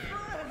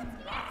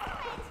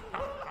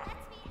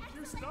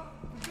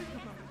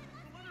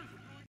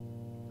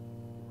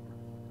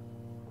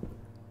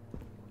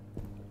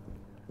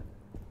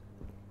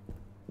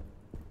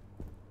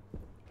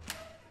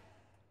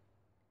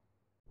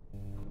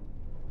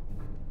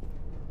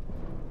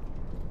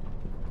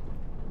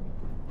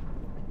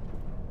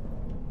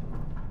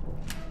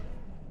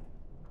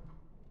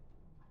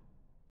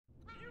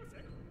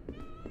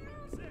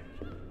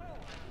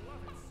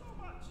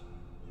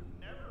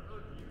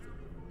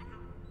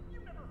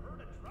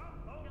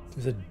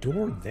 There's a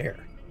door there.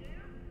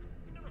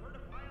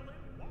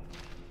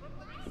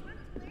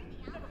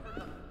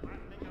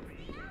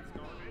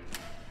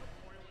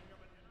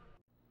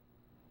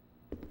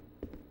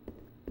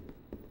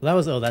 Well, that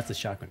was... Oh, that's the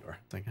shotgun door.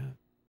 It's like,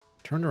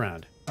 turned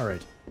around. All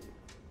right.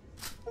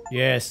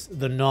 Yes,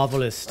 the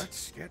novelist.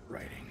 Let's get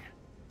writing.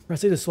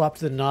 Press A to swap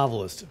to the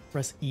novelist.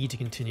 Press E to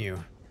continue.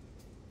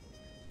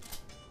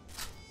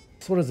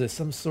 So what is this?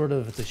 Some sort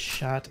of... It's a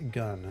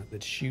shotgun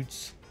that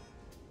shoots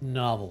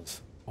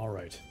novels. All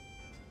right.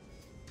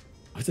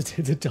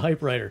 It's a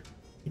typewriter.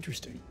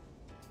 Interesting.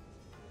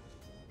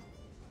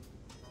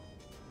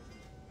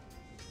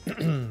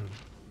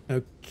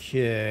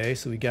 Okay,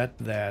 so we got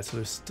that. So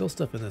there's still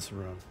stuff in this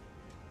room.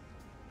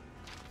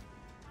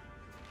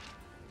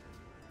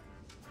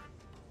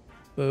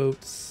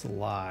 Boat,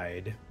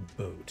 slide,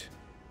 boat.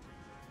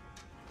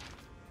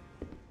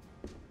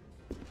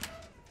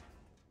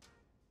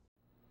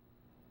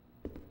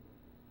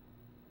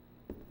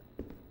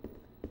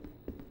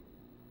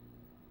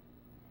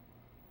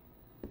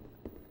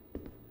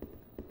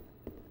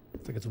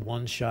 Looks like it's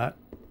one shot.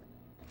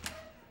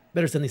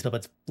 Better send these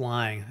puppets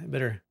flying.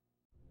 Better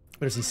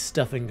see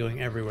stuffing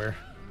going everywhere.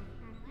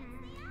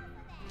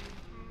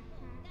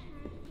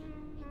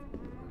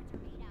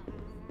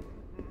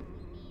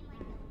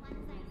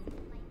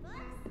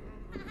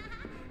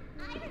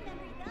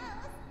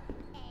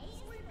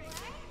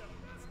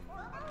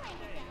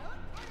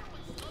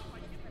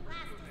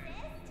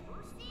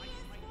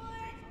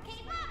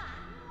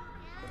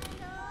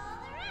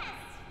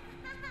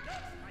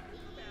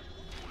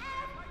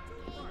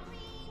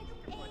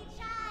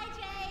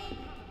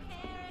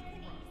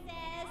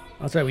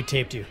 That's right, we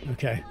taped you.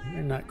 Okay,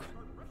 you're not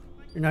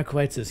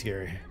quite so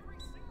scary.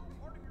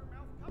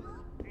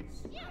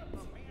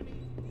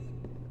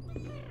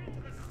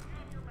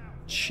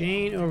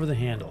 Chain over the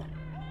handle.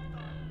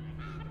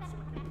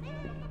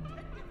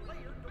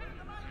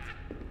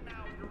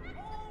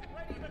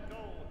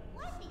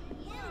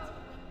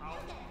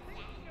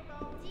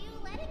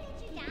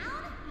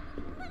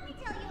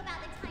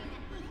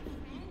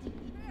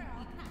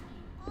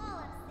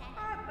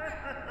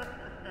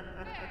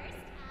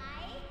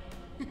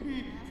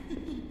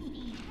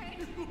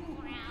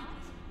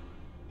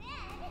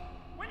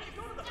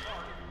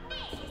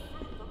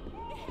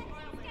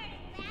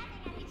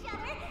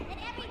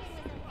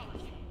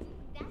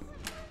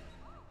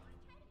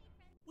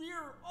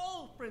 We're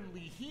all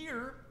friendly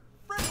here.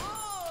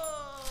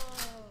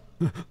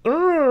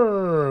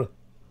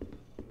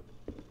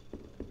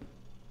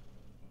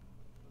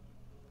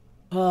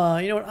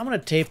 You know what? I'm gonna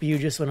tape you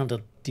just so I don't have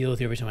to deal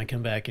with you every time I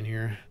come back in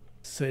here.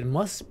 So it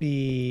must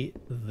be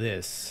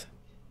this.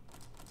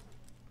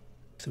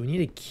 So we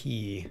need a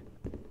key.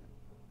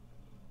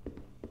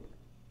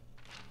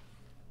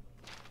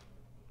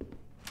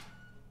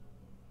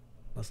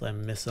 Unless I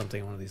missed something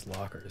in one of these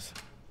lockers.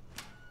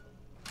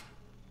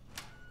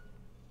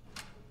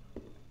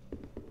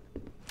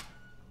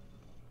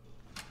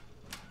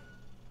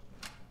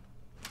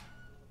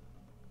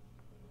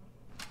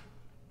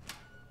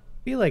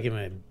 feel like it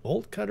might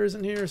bolt cutters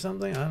in here or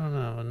something. I don't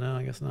know. No,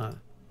 I guess not.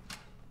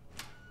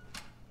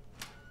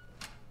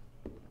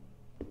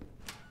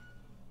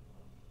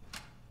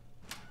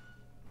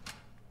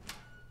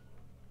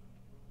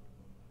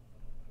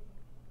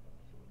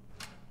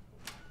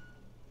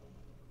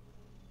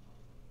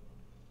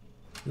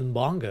 And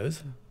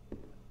bongos.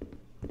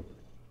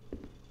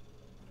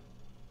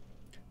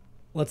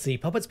 Let's see.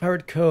 Puppets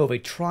Pirate Cove, a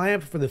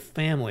triumph for the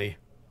family.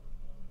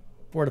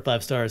 4 to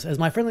 5 stars. As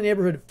my friendly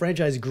neighborhood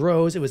franchise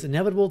grows, it was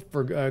inevitable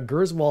for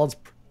Gerswald's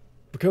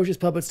precocious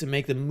puppets to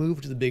make the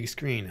move to the big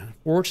screen.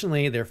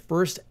 Fortunately, their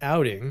first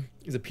outing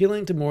is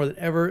appealing to more than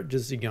ever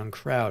just a young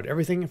crowd.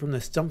 Everything from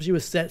the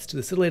sumptuous sets to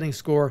the scintillating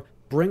score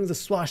brings the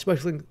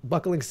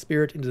swashbuckling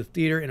spirit into the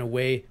theater in a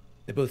way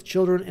that both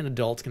children and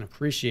adults can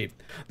appreciate.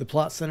 The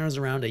plot centers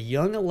around a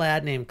young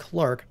lad named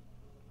Clark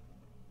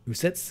who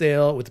sets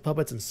sail with the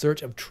puppets in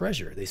search of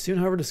treasure. They soon,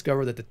 however,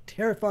 discover that the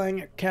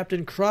terrifying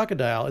Captain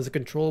Crocodile is in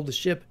control of the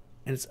ship,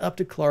 and it's up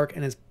to Clark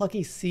and his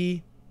plucky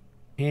sea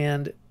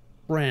hand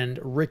friend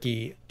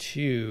Ricky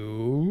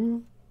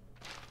to...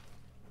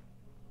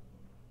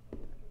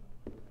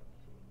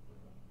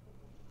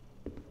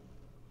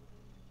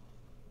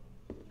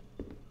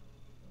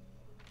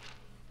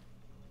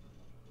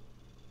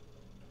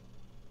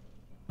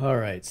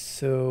 Alright,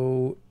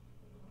 so...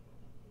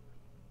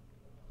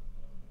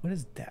 what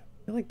is that?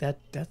 I feel like that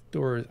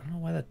door is... I don't know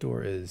why that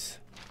door is...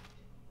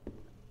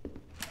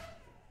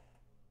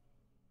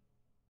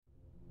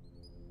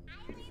 I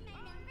learned my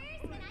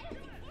numbers when I was a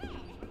kid.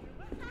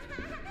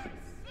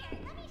 Here,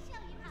 let me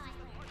show you how I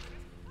learned.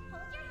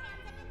 Hold your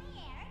hands up in the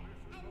air,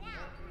 and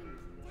now bring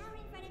down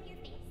in front of your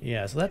face.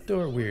 Yeah, so that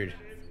door weird. 2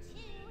 hands.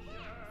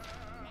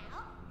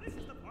 Now, take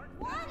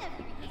one of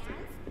your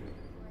hands,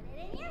 put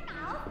it in your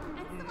mouth,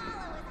 and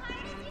swallow as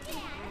hard as you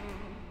can.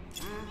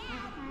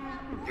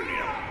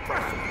 Now,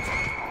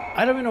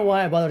 I don't even know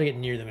why I bother to get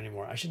near them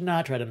anymore. I should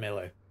not try to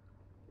melee.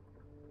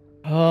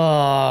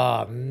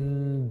 Ah,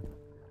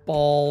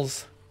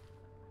 balls.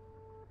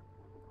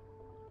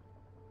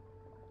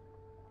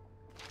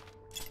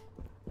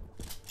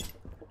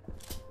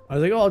 I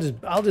was like, oh,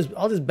 I'll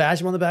just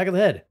bash him on the back of the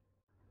head.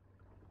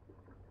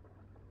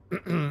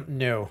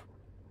 No.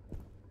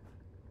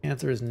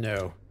 Answer is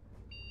no.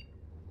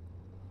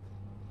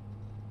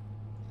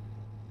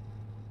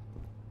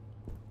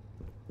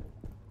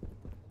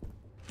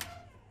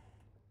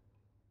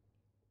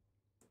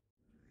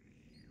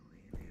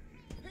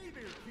 Hey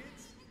there,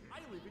 kids! I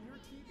live in your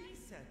TV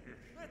set.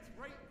 That's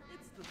right,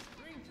 it's the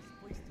strangest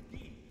place to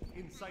be.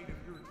 Inside of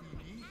your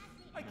TV,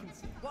 I can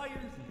see wires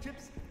and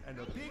chips and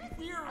a big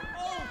ear.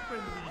 Oh,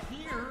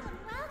 friendly here!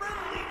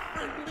 Friendly,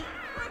 friendly,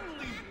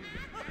 friendly!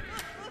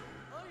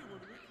 I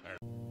would...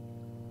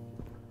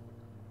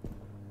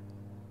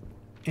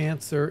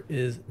 Answer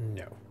is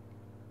no.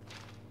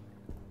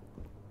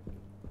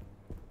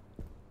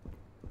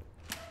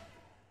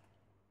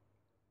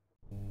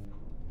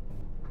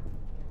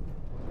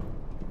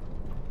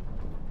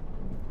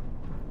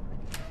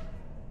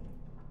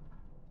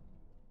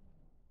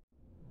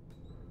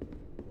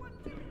 What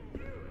do you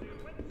do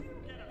when you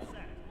get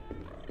upset?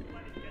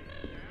 Let it get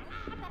you down?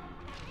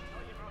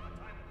 Tell you about the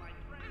time that my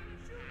friend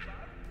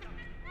Shoebug got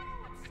me all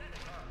upset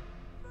at her.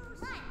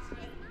 First,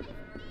 lunch is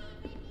my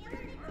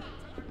favorite meal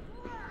of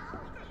the day.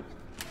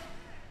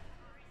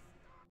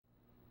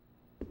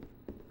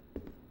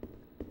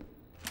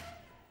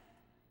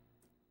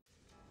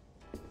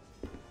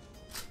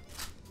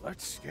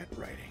 Let's get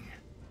writing.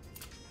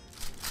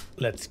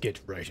 Let's get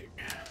writing.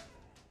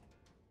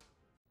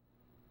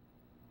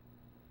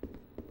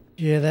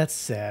 Yeah, that's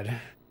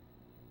sad.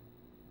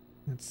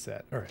 That's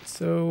sad. All right,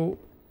 so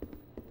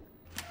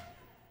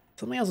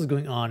something else is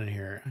going on in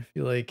here. I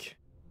feel like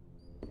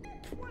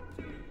what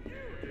do you do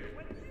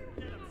when you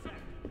get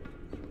upset?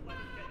 Let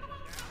it get you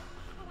down?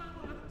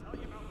 Tell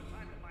you about the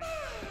time that my friend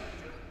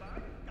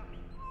Shoebug got me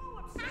all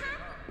upset at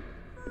her.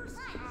 First,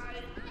 Lunch I...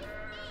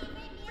 is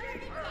my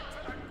favorite meal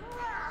of the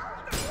day.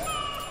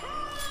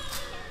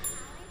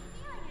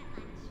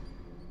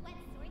 What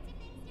sorts of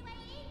things do I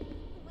eat?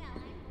 Well,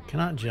 I'm glad.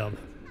 cannot jump.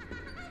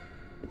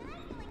 When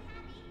I'm feeling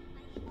happy,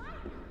 I eat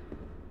watermelon.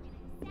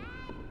 When I'm sad,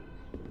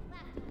 I eat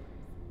leftovers.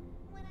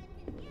 When I'm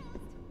confused,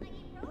 I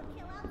eat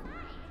roadkill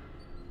outside.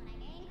 When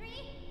I'm angry,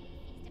 I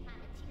feast upon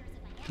the tears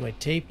of my Do I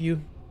enemies. tape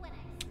you? When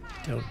I'm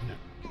smart, Don't I know.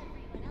 eat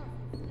everyone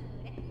else's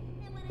food.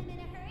 And when I'm in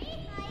a hurry,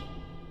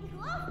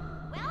 oh,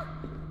 well,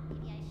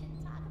 maybe I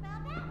shouldn't talk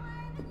about that one.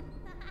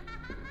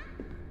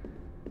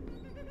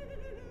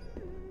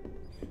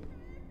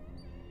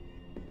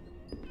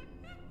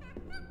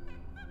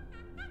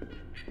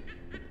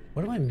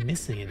 What am I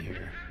missing in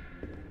here?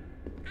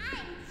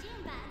 I'm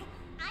Junebug.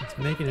 I It's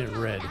was making it raised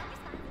red. about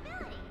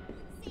responsibility.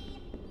 See,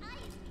 I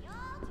used to be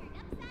all turned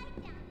upside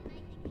down when I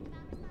thinking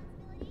about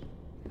responsibility.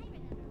 I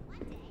remember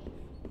one day,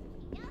 I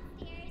came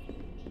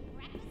downstairs, made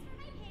breakfast for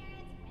my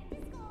parents, went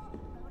to school,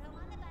 rode home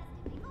on the bus,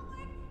 did my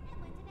homework, and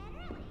went to bed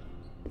early.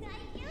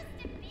 I used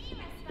to be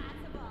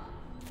responsible.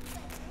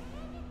 But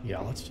then,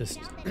 Yeah, let's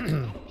just now that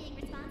instead of being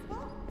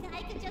responsible,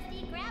 I could just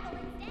eat gravel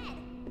instead.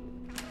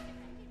 Promised a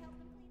friend he'd help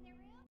them clean their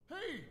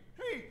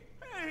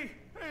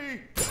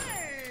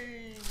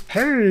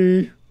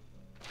Hey!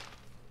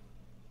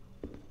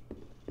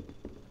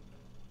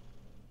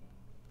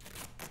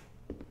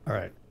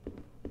 Alright.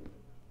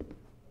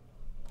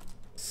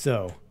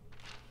 So.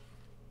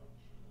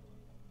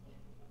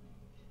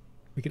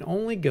 We can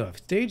only go. If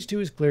stage 2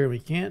 is clear, we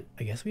can't.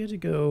 I guess we have to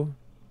go.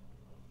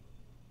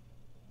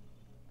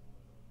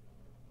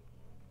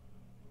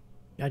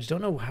 I just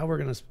don't know how we're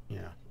gonna.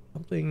 Yeah.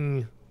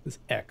 Something. This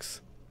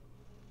X.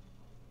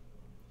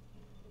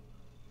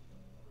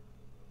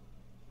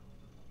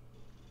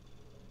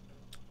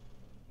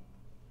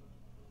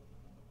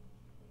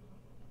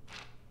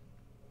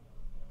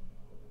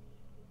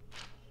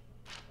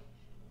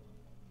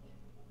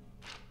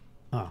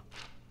 Huh.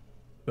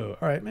 Oh,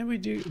 all right. Maybe we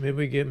do. Maybe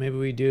we get. Maybe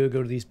we do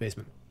go to the east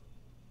basement.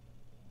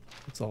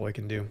 That's all I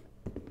can do.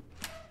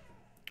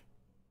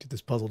 Get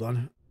this puzzle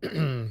done.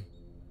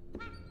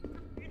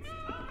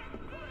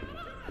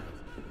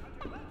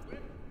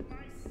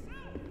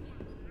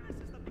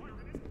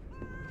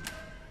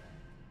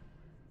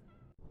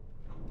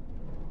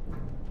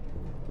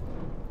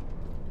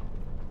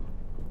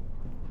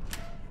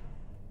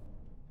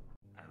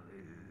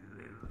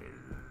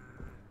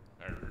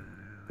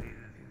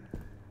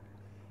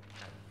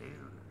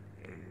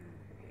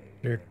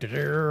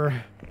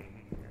 Der.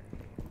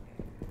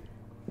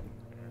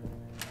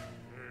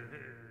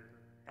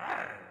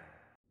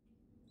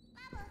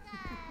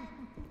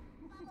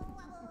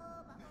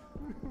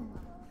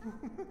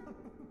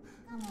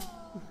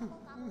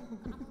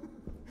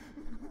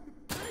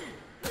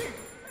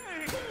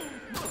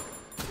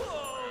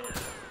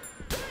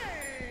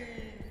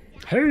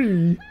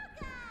 Hey!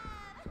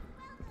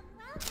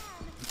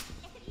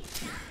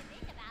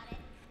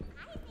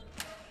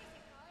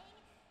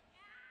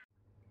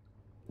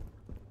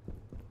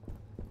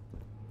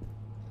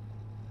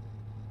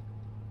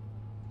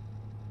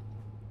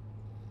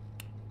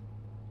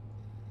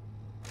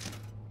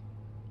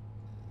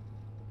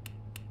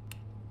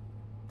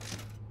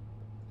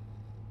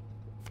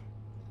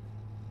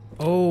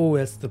 Oh,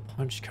 that's the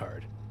punch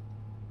card.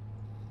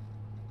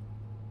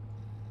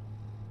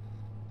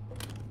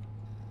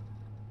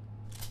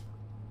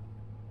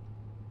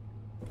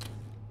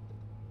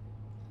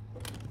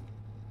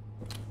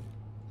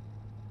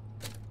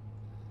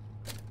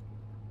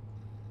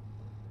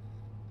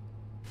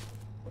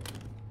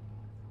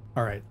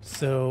 All right,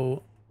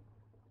 so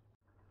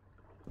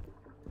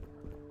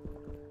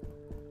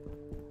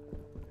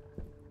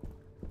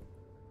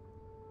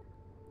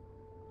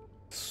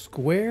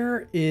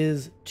square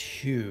is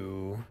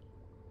 2.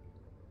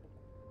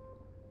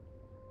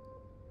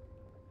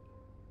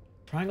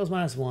 Triangle's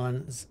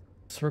 -1.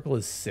 Circle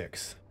is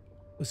 6.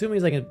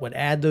 Assuming I can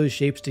add those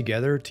shapes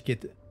together to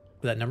get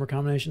that number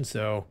combination.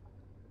 So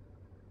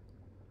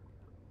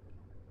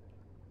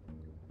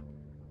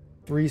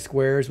 3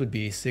 squares would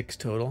be 6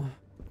 total.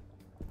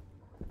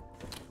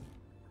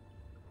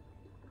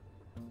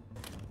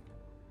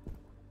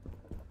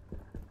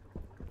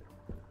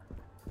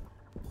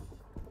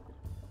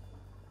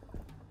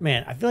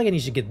 Man, I feel like I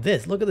need to get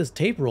this. Look at this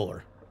tape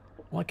roller.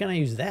 Why can't I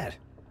use that?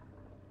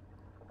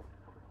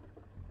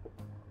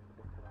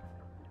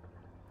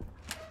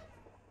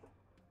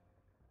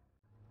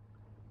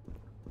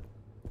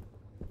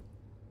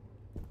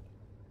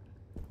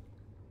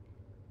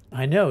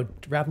 I know,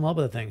 to wrap them up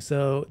with a thing.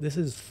 So this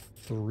is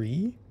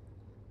 3.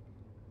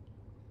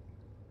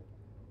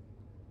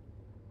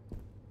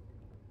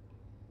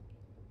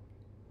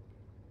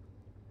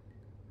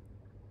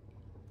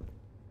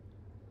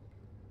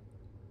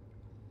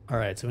 All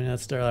right, so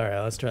let's start. All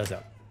right, let's try this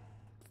out.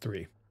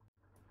 3.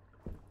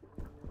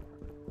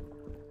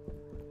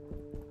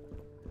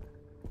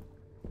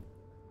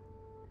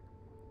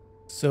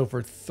 So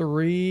for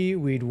 3,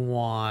 we'd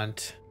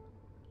want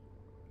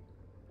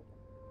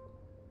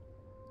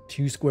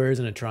 2 squares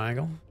and a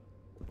triangle.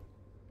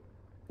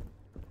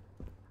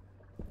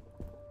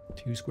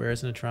 2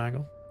 squares and a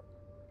triangle.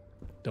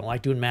 Don't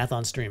like doing math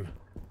on stream.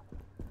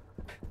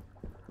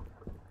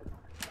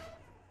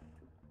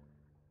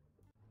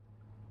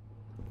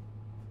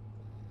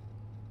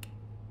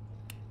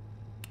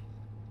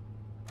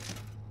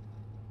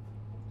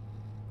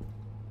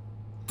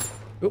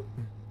 Oh.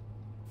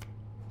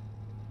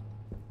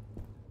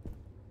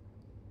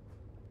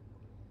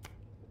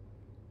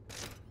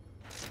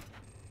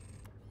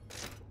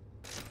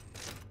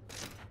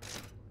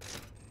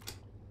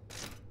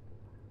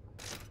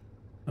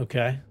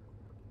 Okay.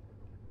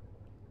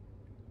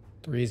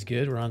 3 is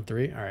good. We're on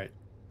 3. All right.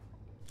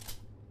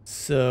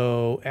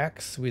 So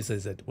X, we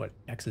says that what?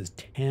 X is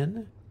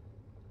 10.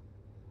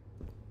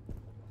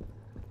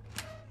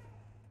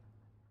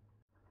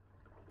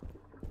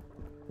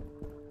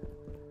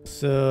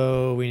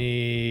 So we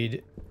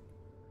need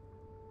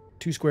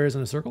 2 squares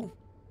in a circle.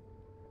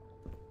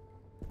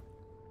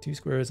 2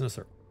 squares in a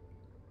circle.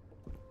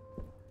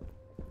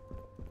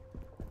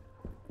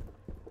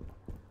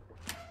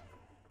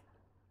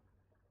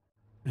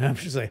 I'm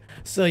just like,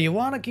 so you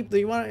want to keep the,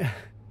 you want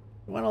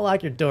to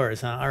lock your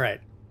doors, huh? All right,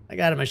 I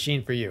got a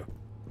machine for you.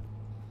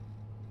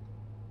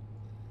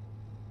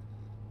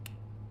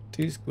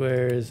 2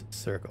 squares,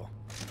 circle.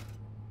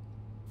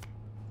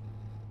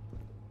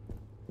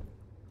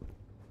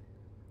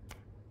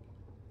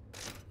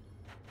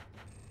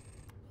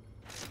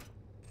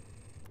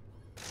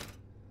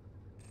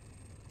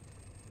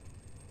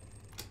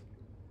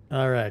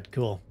 All right,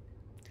 cool.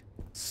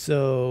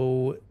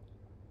 So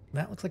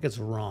that looks like it's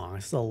wrong.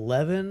 It's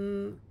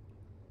 11.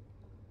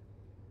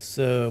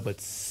 So, but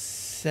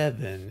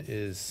 7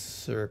 is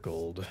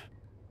circled.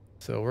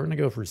 So we're gonna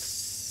go for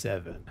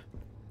 7.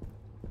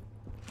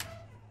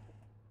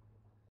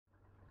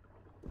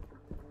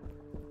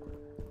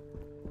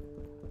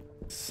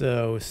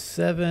 So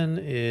 7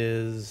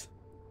 is,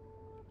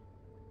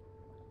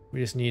 we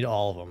just need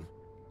all of them.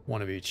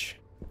 One of each.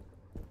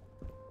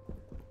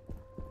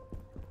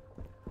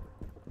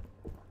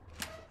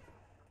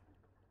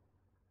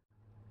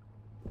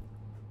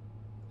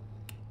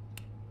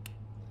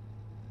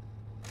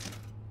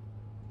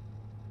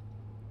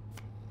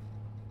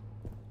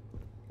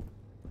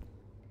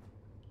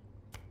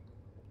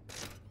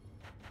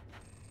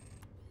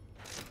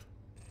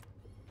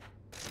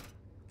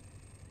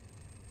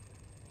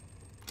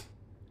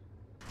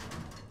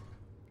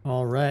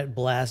 All right,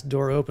 blast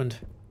door opened.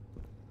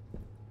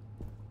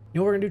 You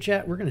know what we're gonna do,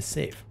 chat? We're gonna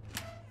save.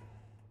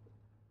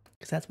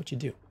 Because that's what you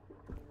do.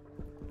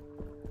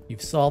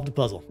 You've solved a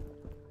puzzle.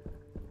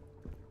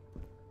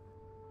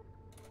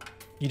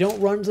 You don't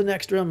run to the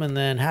next room and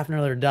then half an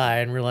hour later die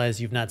and realize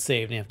you've not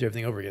saved and you have to do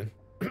everything over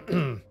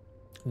again.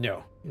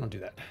 No, you don't do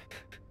that.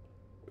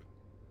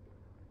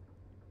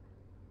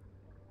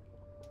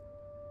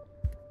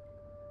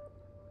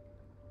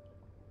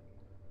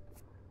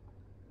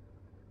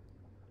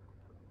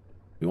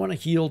 We want to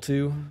heal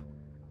too.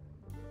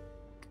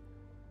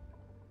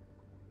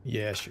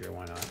 Yeah, sure,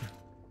 why not?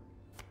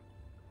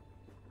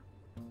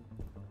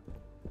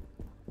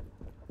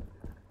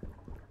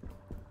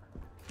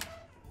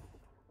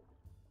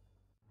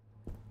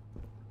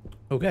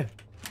 Okay.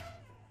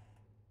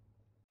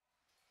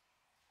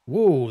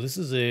 Whoa, this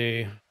is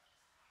a...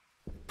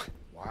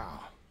 Wow.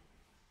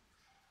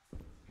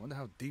 Wonder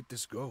how deep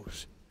this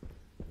goes.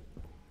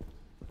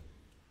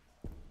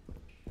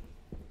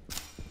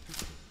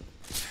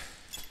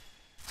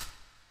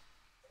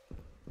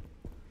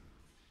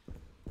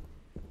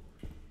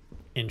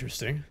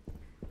 Interesting.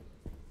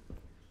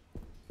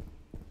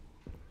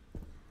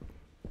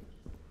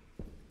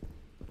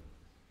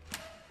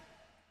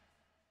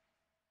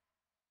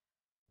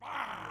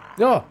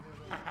 Oh!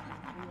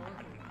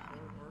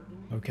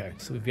 Okay,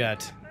 so we've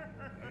got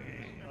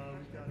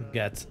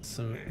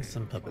some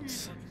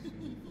puppets.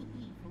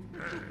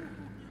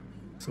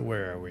 So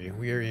where are we?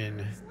 We are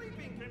in...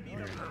 Sleeping can be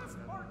the best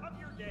part of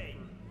your day.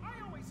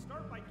 I always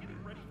start by getting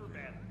ready for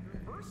bed.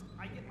 First,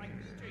 I get my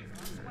PJs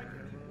on so I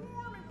can be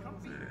warm and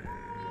comfy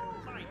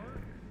all night.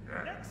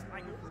 Next,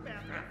 I go to the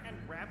bathroom and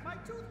grab my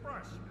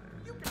toothbrush.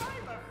 You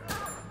kind of...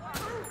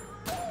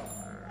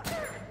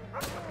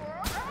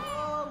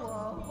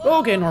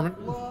 Okay, Norman.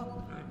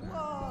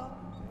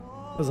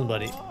 Listen,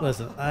 buddy.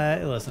 Listen,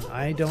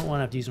 I don't want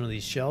to have to use one of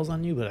these shells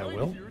on you, but I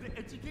will. Here to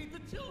educate the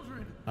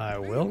children. I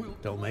will.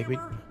 Don't make me...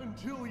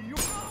 Until you.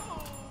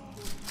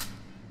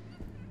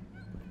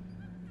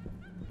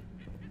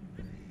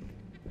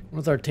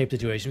 What's our tape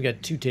situation? We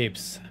got 2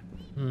 tapes.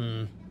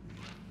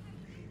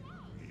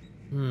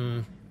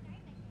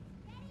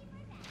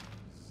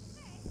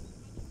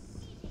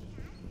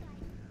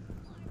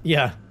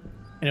 Yeah.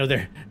 I know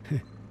they're...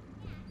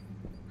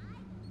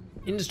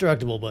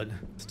 indestructible, but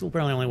still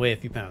probably only weigh a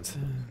few pounds.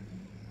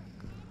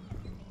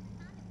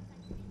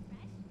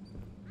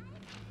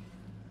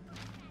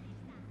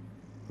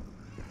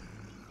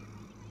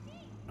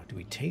 Do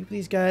we tape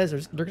these guys?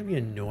 They're gonna be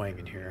annoying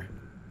in here.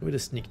 We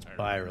just sneaked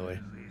by, really.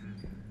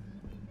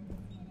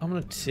 I'm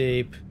gonna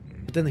tape,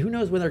 but then who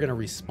knows when they're gonna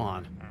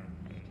respawn.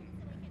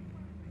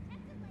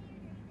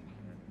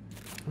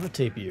 I'm gonna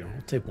tape you.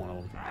 I'll tape one of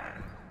them.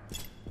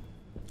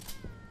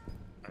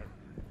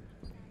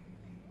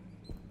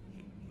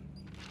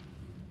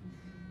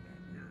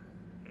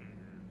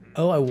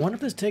 Oh, I wonder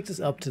if this takes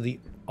us up to the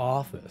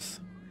office.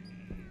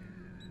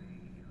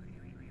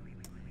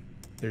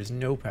 There's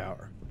no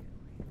power.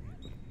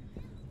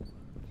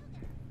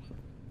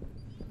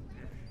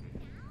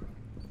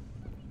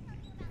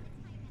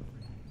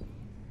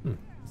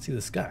 Let's see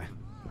the sky.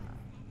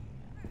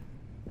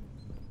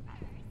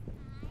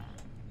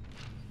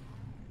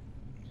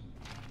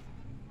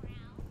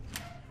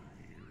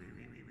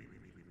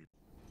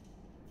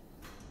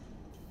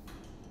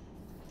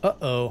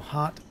 Uh-oh,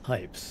 hot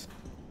pipes.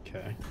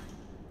 Okay.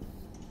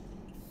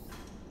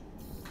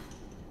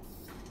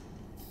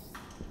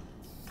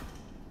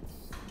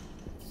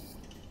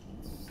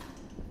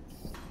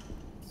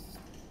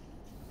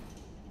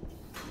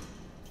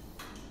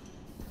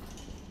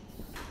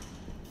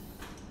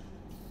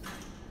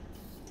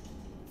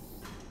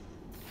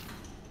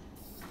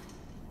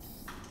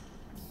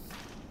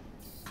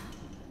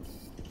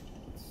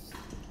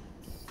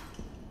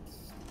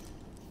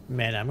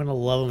 Man, I'm gonna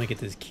love when we get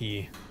this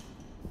key.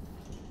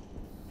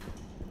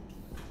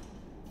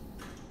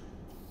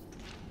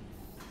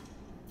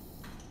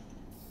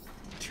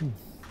 To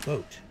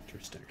vote.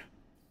 Interesting.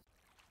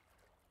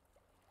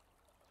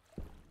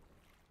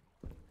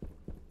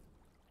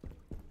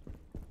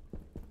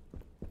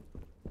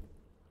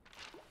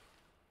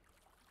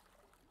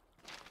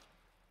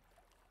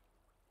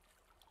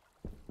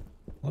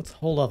 Let's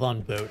hold off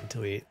on boat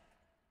until we...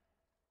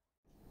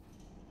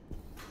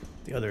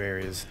 the other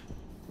areas.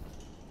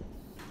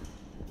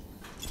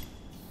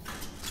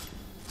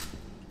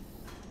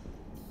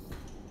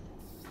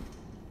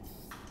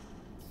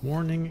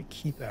 Warning,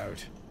 keep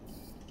out.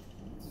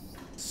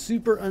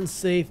 Super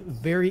unsafe,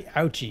 very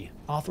ouchy.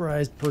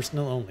 Authorized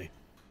personnel only.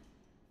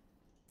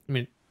 I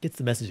mean, it gets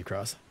the message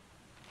across.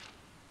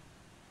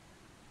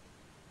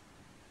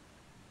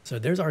 So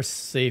there's our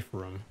safe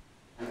room.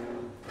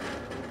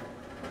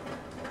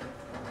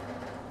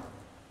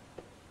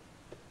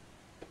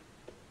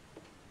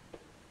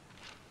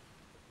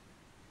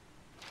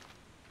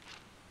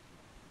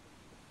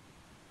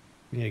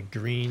 We need a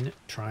green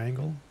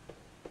triangle.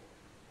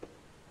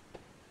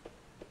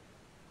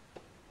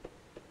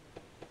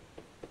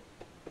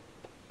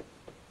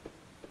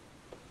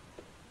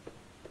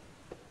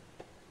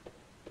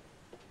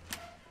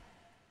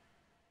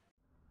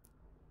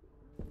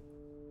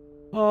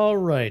 All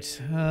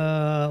right,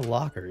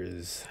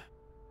 lockers.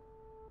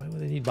 Why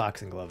would they need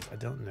boxing gloves? I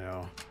don't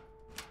know.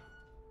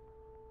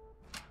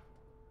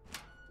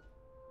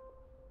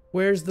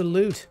 Where's the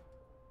loot?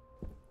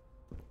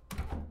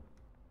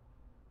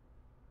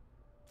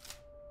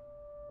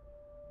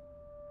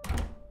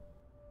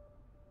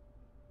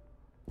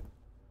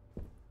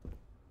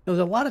 There's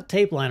a lot of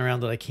tape lying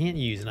around that I can't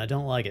use, and I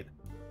don't like it.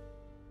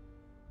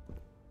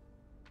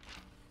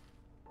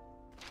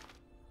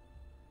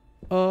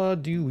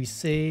 Do we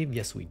save?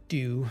 Yes, we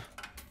do.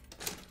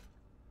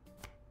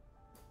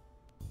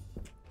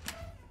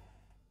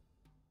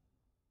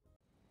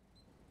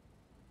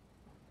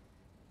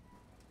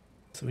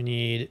 So we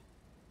need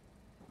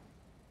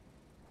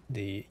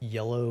the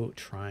yellow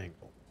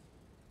triangle.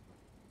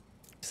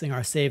 Sing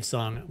our save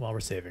song while we're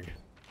saving.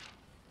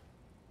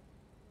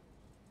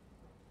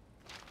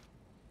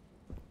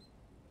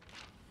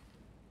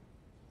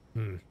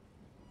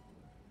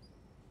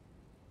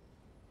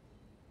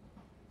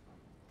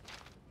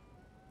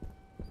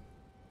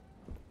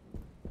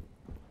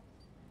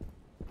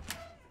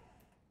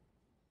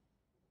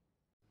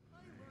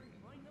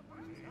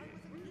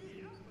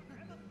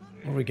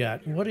 What we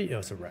got? What are you? Oh,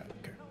 it's a rat.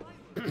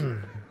 Okay.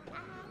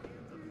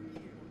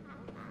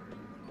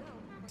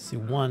 See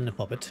one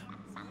puppet.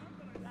 I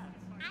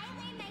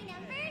learned my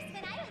numbers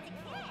when I was a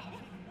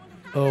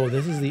kid. Oh,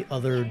 this is the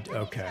other.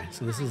 Okay,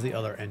 so this is the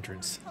other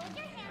entrance. Hold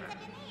your hands up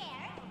in the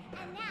air,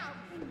 and now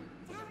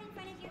down in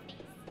front of your face.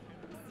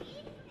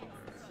 See?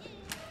 That's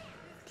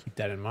 2. Keep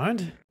that in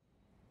mind.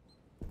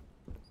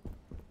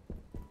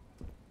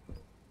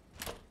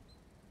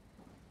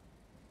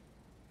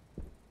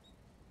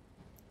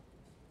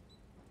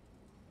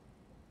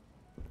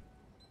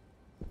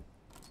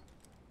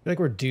 I feel like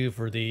we're due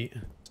for the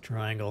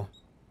triangle.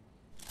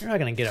 You're not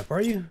gonna get up, are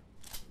you?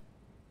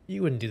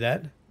 You wouldn't do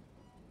that.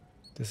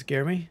 To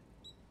scare me?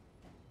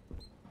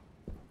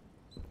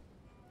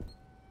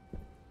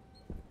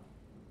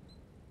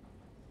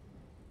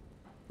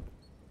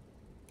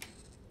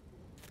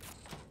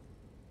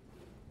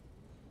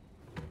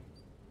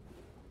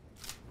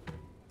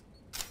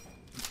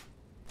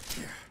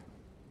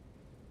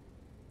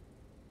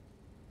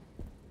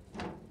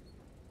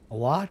 A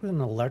lock with an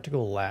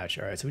electrical latch.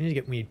 All right, so we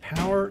need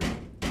power.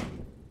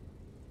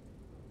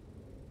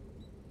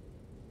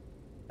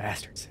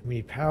 Bastards. We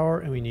need power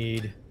and we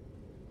need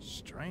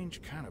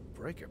Strange kind of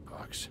breaker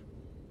box.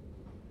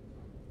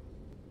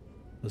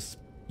 those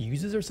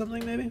fuses or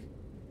something, maybe?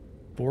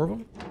 4 of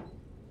them?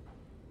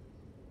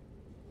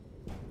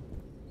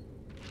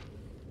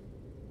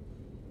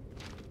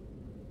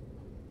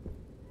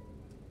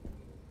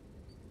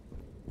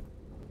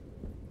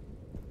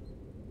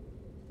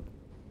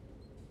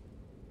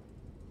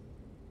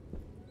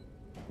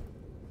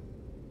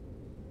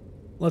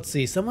 Let's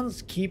see, someone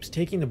keeps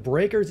taking the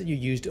breakers that you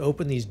used to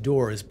open these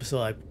doors,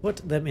 so I put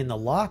them in the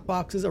lock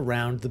boxes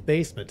around the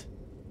basement.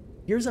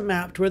 Here's a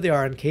map to where they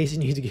are in case you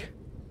need to get...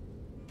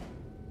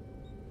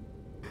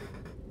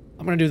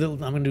 I'm gonna do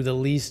the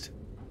least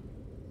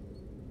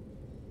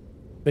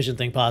efficient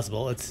thing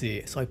possible. Let's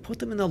see. So I put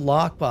them in the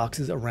lock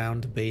boxes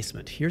around the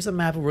basement. Here's a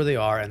map of where they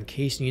are in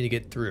case you need to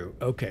get through.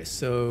 Okay,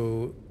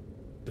 so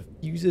the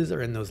fuses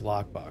are in those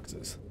lock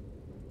boxes.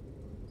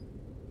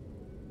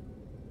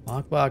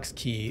 Lockbox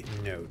key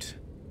note.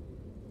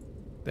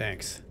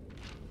 Thanks.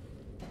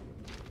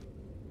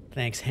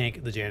 Thanks,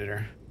 Hank, the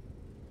janitor.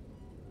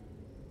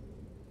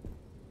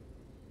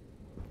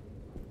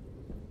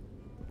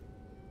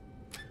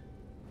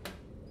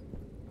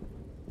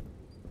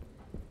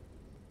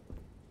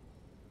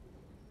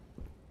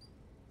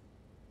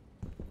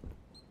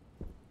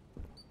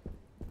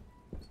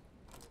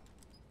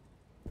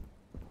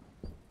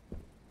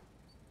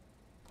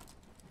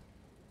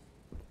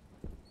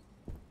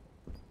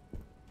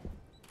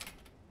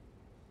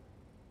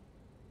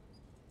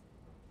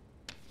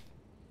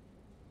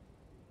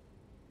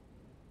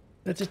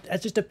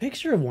 That's just a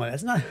picture of one.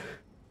 That's not...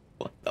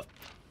 What the...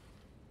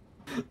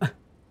 I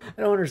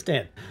don't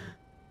understand.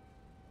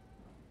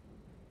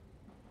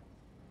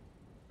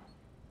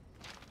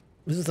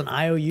 Was this an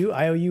IOU?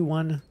 IOU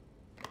one?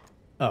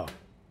 Oh.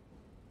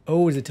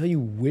 Oh, does it tell you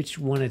which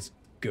one it's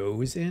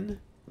goes in.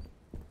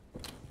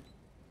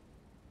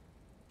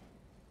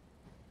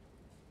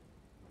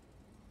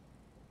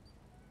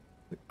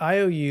 I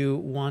owe you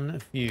 1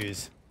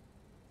 fuse.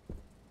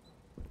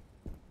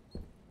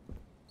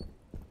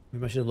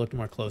 Maybe I should have looked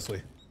more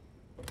closely.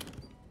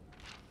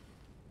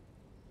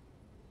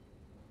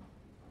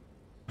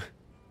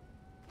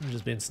 I'm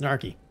just being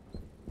snarky.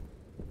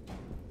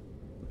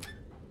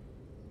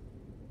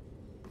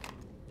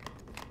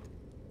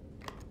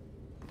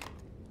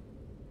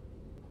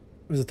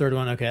 What was the third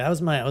one? Okay, that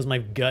was my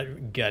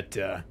gut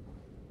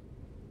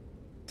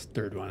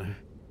third one.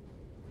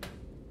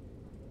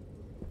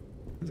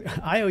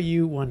 I owe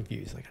you 1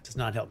 fuse. Like, that does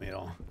not help me at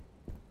all.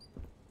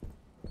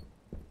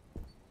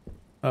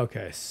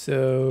 Okay,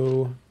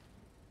 so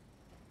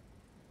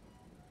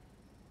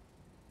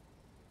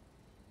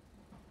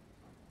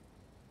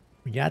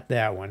we got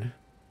that one.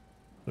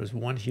 There's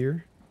one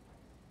here.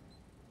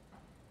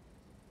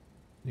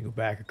 You go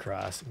back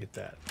across and get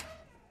that.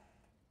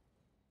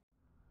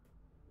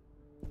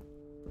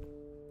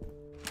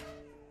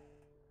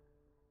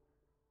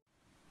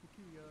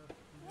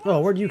 Oh,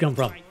 where'd you come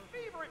from? My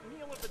favorite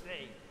meal of the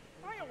day.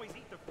 I always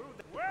eat the food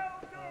that...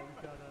 Welcome!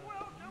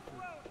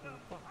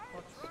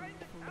 I'm trying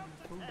to count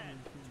to 10.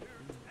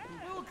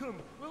 Welcome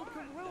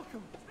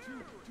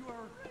to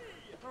our...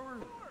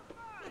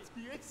 Let's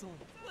be excellent.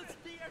 Let's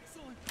be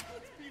excellent.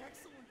 Let's be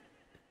excellent.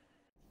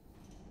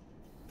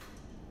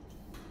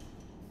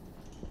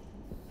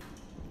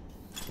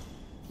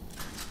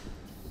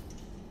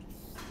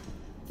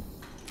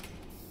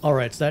 All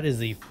right, so that is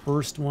the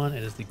first one.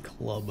 It is the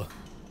club.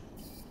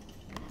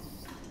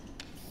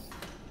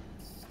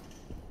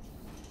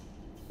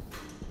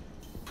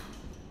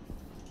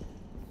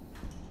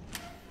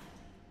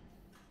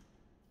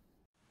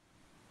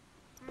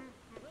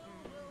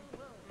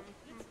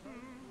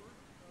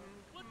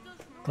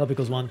 Club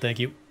equals 1, thank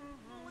you.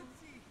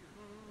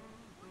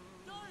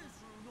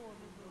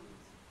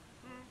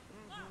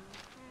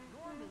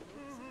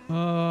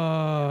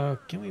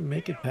 Can we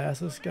make it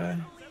past this guy?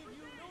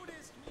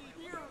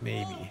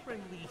 Maybe.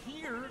 Friendly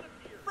here.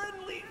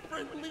 Friendly.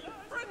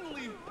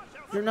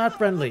 You're not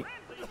friendly.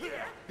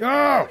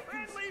 Go!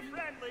 Friendly.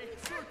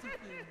 Sorts of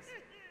things.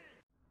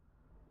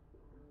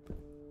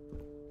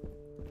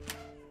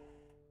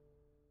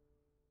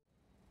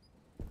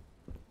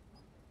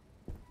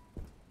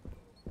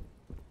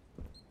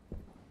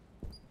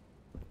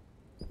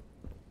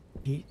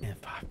 Eight and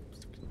 5.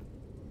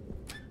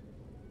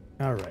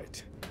 All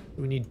right.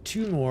 We need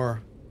 2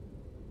 more.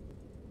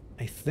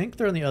 I think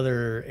they're in the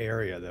other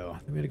area, though.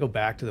 I'm going to go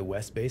back to the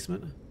west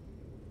basement.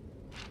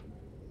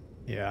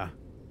 Yeah.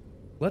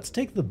 Let's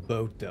take the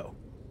boat, though.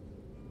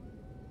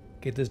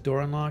 Get this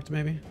door unlocked,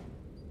 maybe?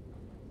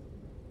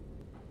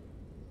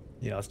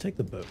 Yeah, let's take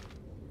the boat.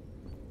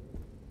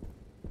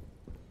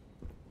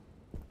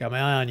 Got my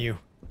eye on you.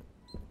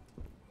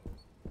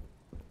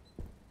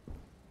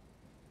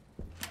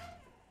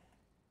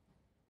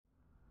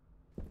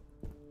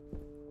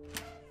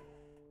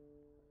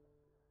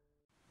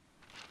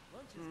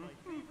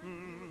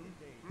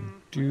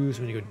 So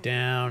when you go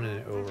down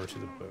and over to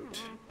the boat.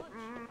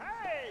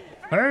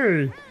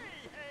 Hey!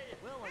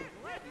 Well, I'm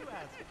glad you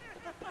asked.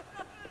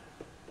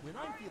 When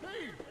I'm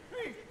feeling...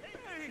 Hey!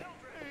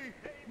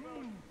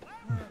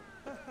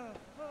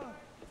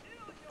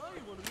 I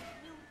want to make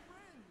new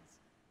friends.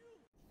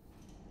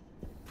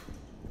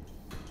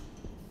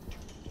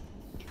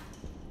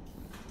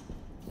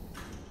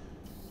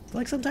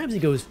 Like sometimes he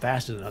goes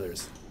faster than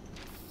others.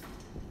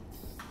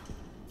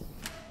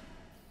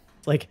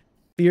 It's like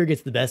fear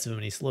gets the best of him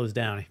and he slows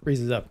down. He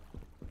freezes up.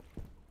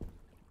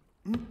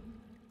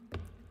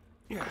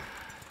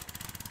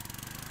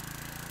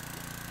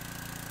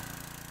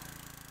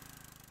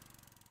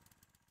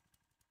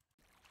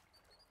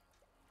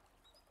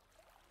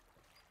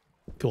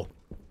 Cool.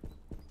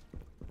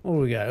 What do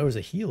we got? Oh, there's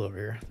a heal over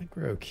here. I think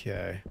we're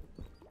okay.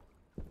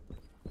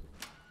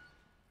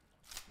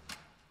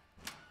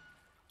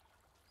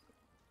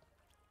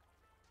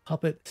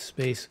 Puppet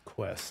Space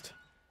Quest.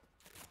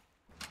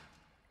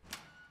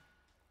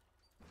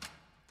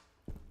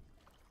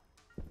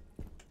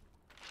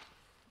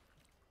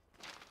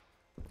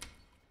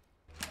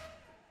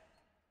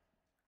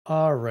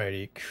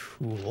 Alrighty,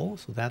 cool.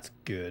 So that's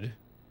good.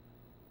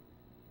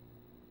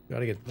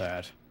 Gotta get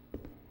that.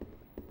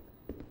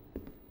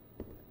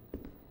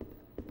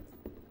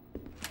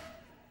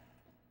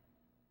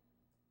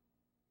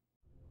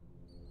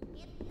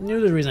 Knew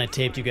the reason I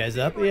taped you guys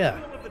up, yeah.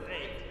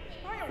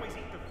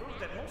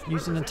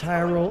 Used an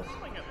entire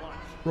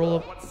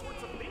roll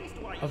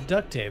of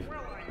duct tape.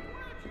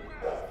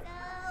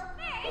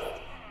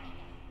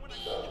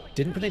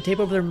 Didn't put any tape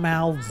over their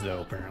mouths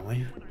though,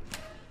 apparently.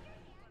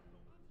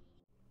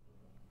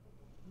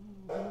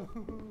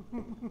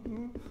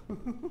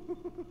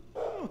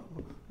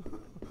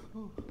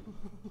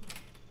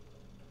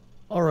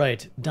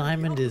 Alright,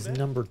 diamond is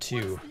number 2.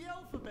 What's the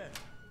alphabet?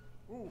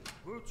 Oh,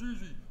 that's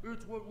easy.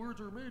 It's what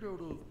words are made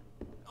out of.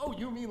 Oh,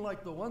 you mean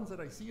like the ones that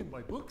I see in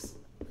my books?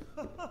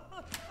 I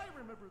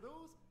remember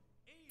those.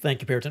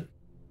 Thank you, Puritan.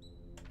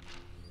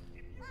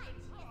 Lunch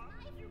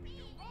is my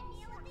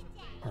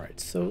Alright,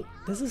 so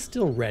this is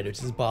still red,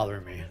 which is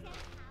bothering me. How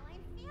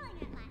I'm feeling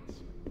at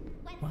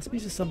lunch. Must be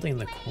just something in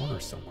the corner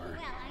somewhere.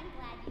 Well, I'm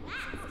glad you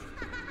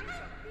asked.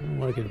 I don't know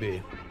what it could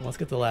be. Let's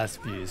get the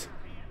last fuse.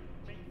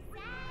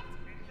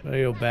 Gotta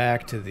go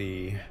back to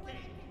the...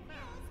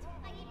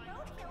 I eat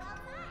roadkill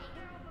outside.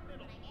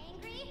 When I'm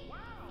angry, I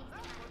feast on the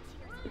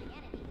tears of my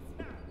enemies.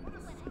 When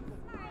I'm smart,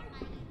 I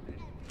eat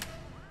everything.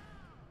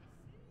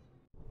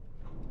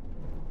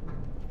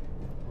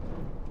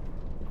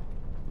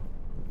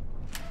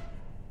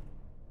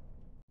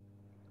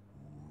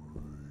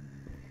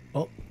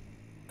 Oh,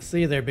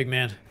 see you there, big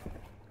man.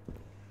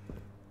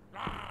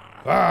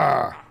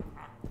 Ah!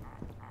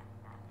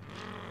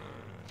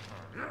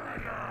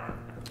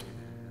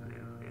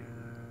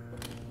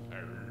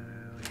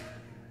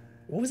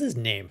 What was his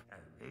name?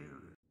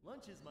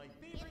 Lunch is my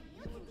favorite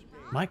meal of the day.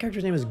 My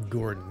character's name is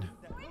Gordon.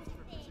 That most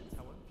represents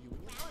how I'm viewing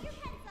Grab your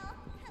pencil.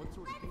 What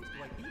sort of things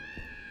do I eat?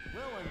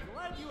 Well, I'm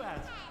glad you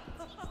asked.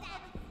 When I'm feeling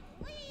happy,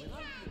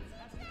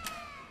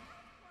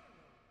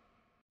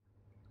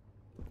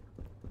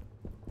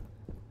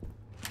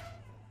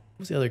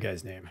 What's the other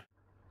guy's name?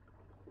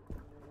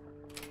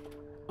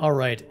 All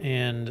right,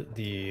 and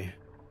the...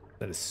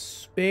 That is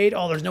spade.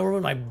 Oh, there's no room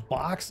in my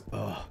box.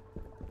 Oh.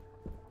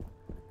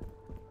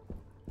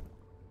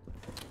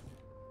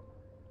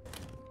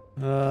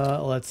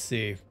 Let's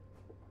see.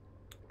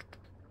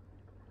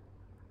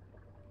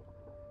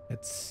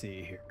 Let's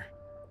see here.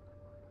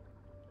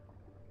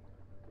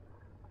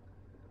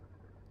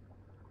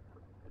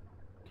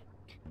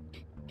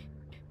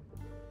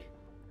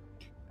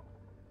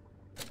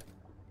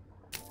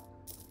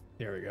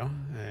 There we go.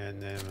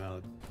 And then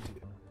I'll do...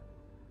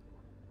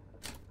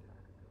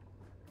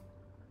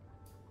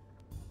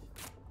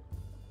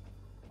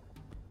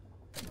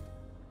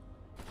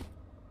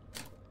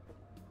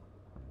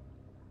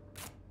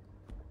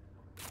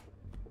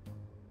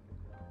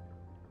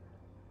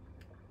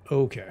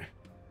 Okay.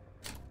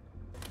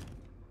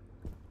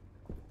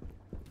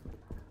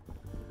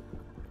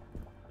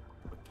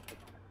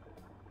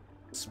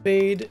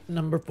 Spade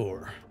number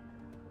 4.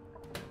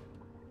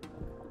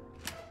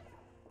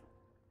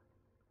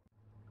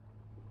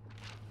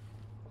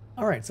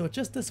 All right, so it's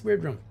just this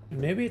weird room.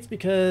 Maybe it's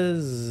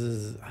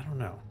because I don't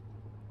know.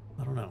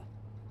 I don't know.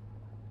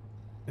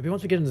 Maybe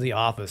once we get into the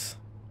office,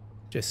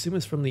 which I assume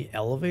is from the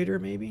elevator,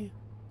 maybe.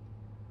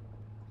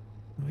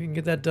 We can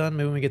get that done.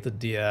 Maybe when we get the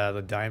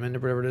diamond or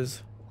whatever it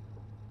is.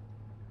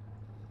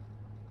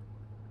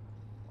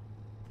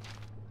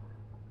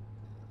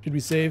 Should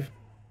we save?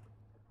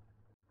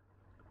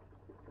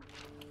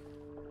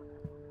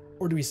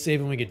 Or do we save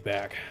when we get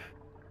back?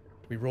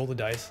 Do we roll the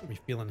dice? Are we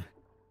feeling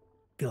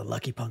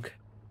lucky, punk?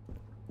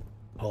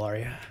 How are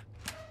ya?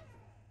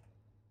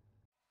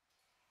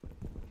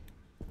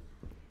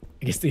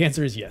 I guess the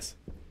answer is yes.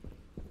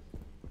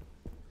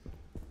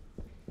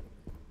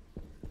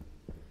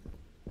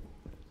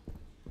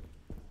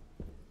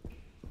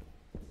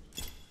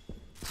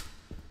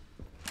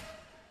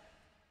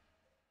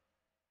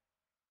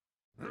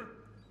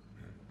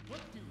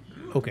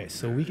 Okay,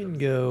 so we can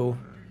go...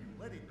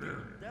 let it go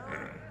down.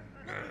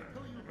 Let me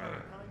tell you about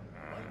a time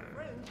my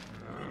friend.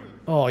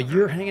 Oh,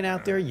 you're hanging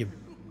out there? You...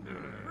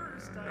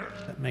 First,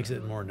 That makes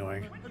it more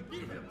annoying. I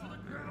beat him to the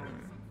ground.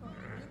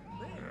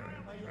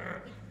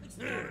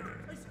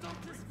 I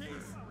stomped his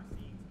face.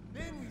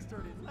 Then we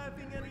started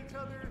laughing at each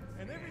other,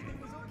 and everything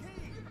was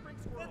okay.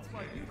 That's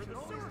why you should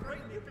always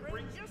write your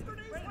friends.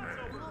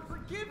 Friends will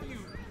forgive you.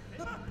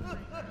 I'm a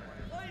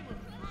We're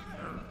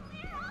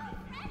all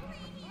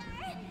friendly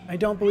here. I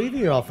don't believe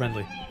you're all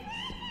friendly.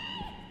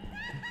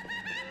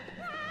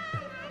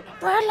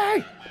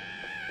 Friendly!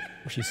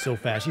 Oh, she's so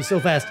fast. She's so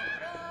fast.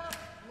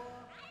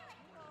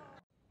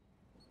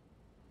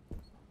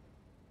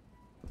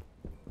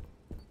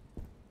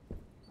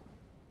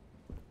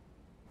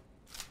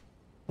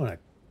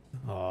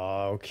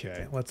 Oh,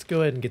 okay. Let's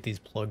go ahead and get these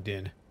plugged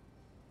in.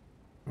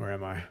 Where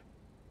am I?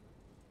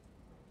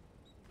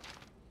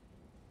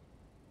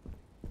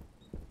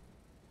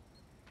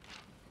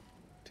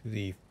 To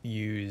the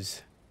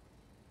fuse.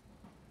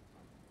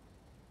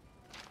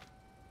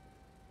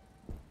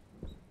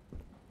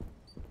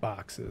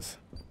 Boxes.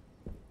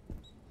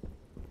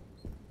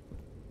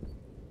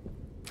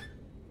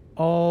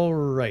 All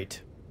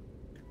right.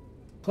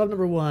 Club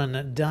number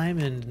 1,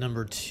 diamond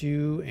number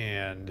 2,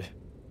 and...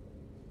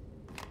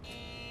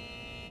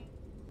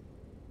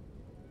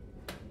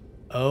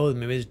 Oh,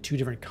 maybe there's 2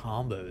 different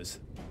combos.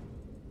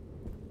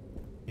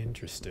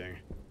 Interesting.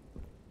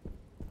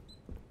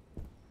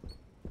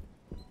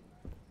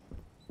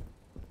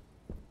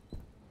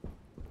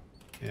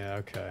 Yeah,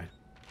 okay.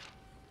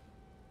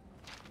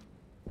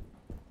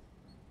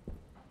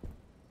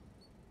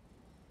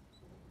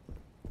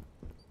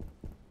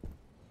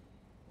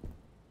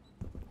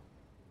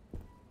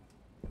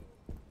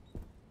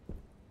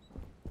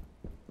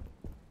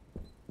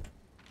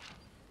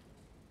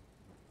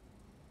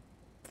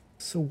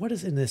 So what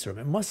is in this room?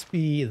 It must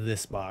be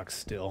this box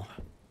still.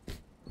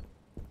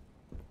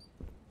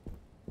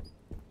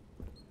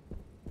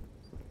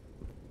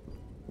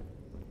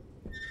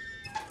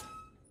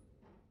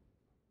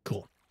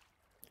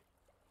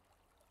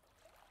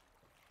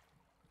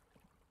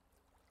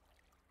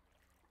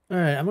 All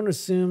right, I'm going to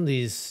assume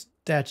these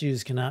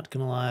statues cannot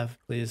come alive,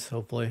 please,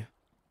 hopefully.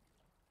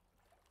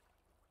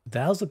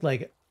 Those look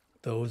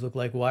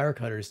like wire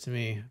cutters to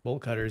me,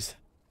 bolt cutters.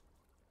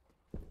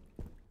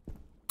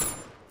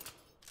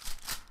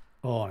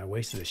 Oh, and I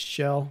wasted a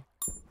shell.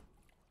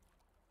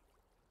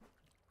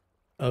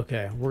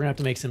 Okay, we're gonna have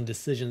to make some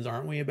decisions,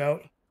 aren't we,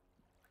 about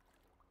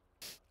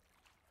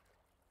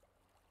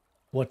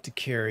what to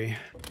carry.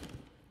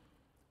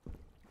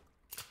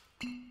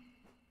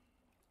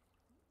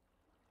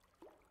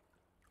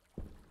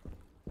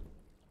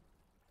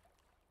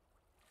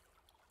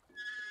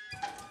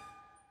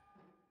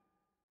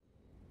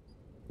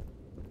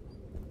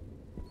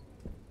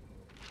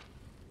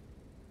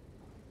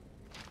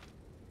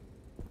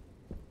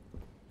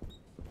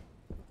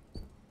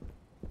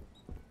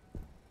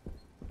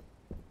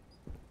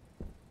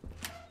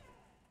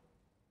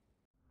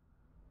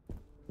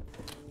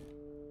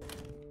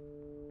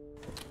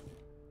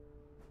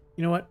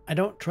 You know what? I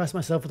don't trust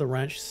myself with a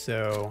wrench,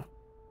 so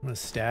I'm gonna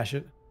stash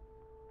it.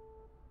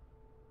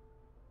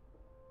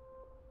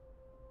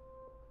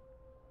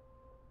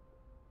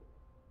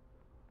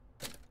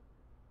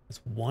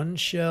 That's one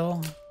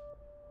shell.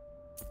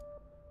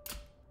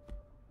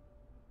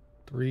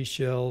 3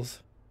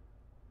 shells.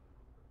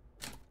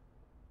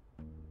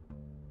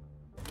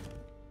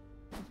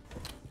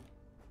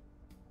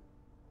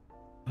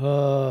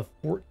 Uh,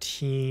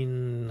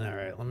 14. All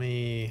right, let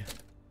me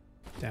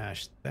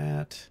dash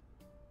that.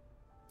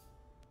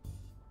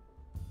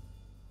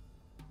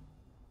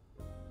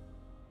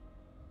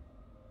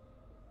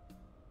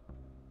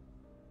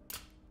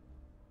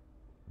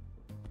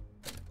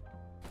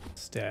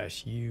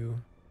 Stash you.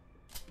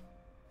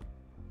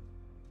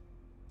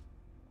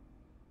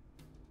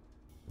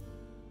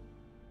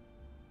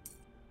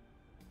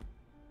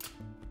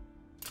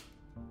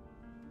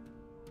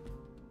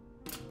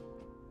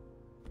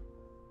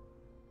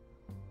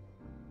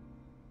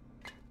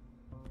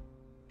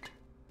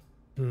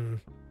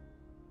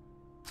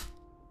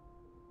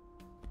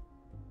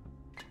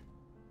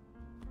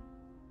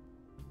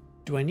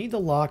 Do I need the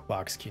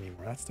lockbox key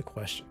anymore? That's the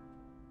question.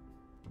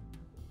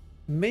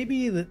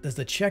 Maybe does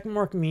the check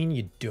mark mean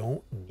you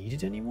don't need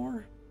it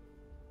anymore?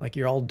 Like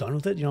you're all done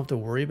with it? You don't have to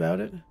worry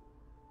about it?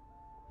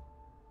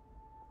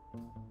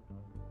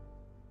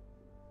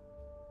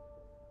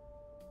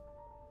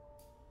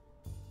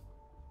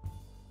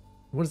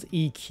 What does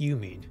EQ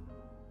mean?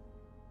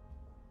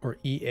 Or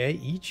EA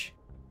each?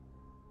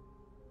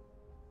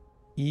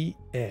 EA.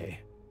 I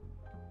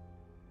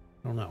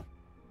don't know.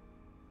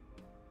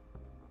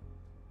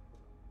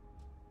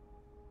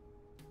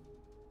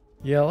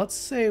 Yeah, let's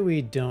say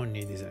we don't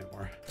need these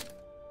anymore.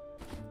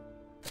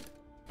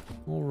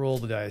 We'll roll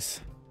the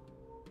dice.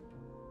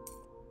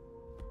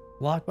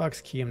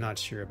 Lockbox key, I'm not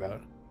sure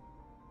about.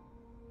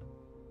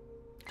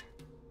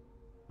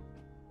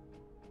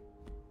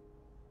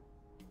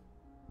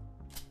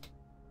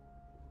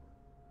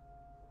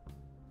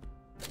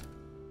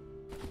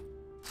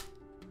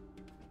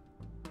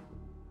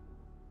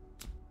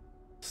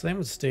 Same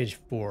with stage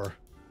 4.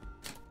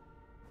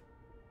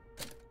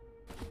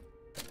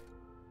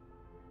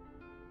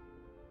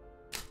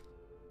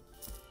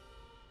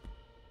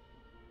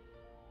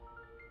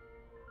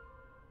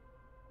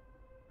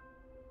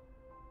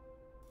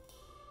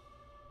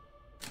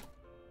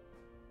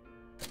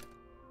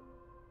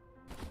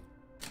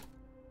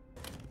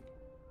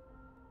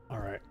 All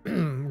right, we're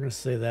gonna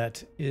say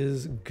that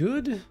is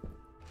good.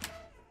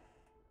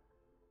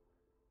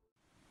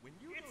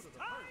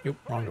 Yep,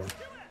 wrong door.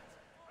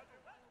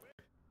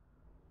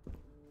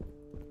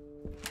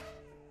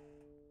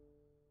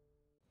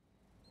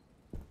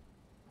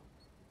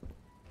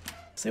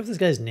 See if this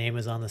guy's name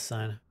is on the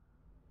sign.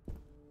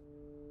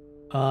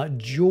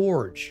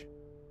 George.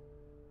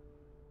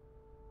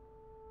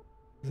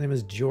 His name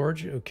is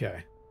George?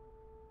 Okay.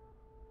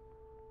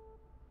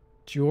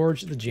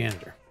 George the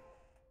janitor.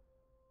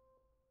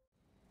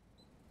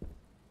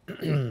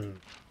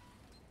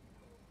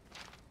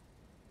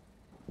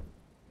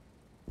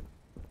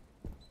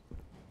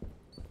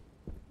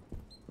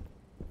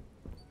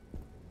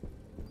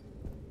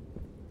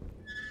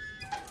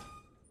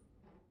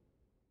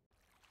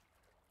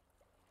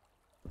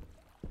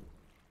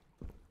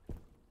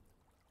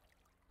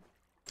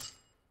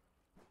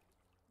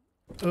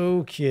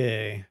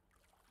 Okay.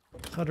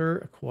 Cutter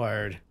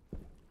acquired.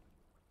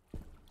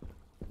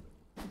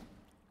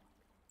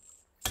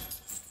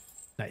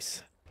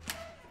 Nice.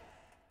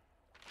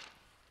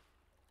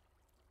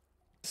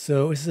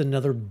 So this is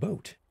another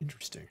boat.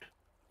 Interesting.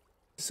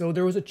 So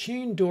there was a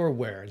chain door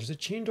where? There's a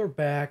chain door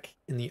back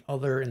in the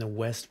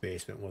west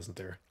basement, wasn't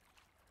there?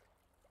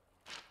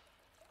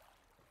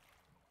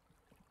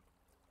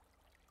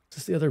 Is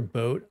this the other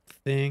boat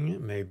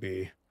thing?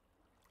 Maybe.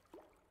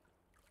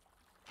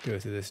 Go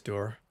through this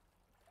door.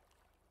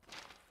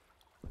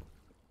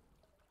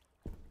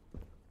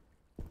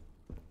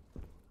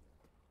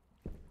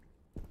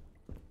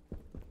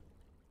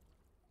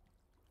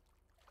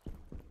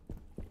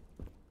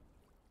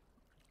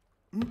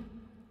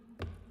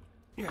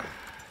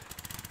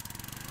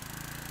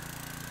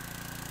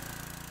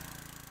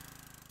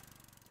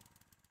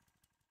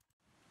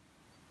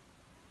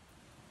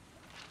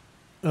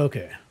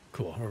 Okay,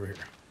 cool. Over here.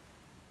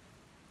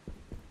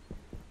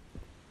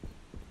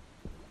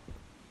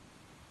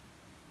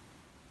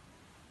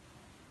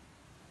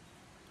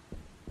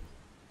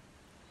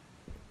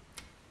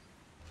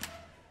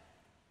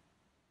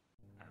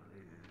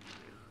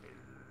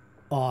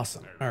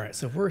 Awesome. All right,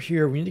 so if we're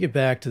here, we need to get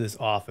back to this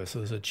office. So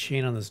there's a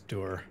chain on this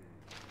door.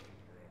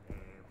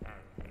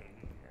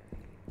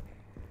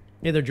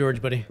 Hey there,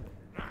 George, buddy.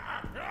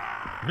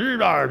 I'm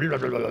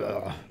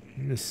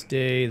gonna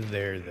stay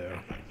there, though.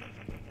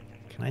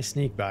 Can I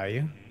sneak by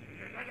you?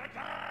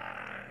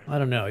 I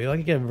don't know. You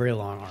like you have very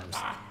long arms.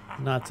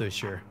 Not so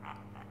sure.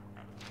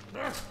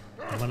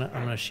 I'm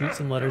gonna shoot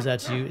some letters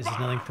at you. This is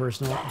nothing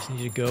personal. I just need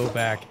you to go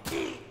back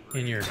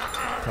in your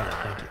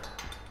tunnel.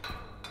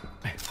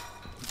 Thank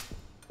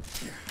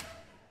you.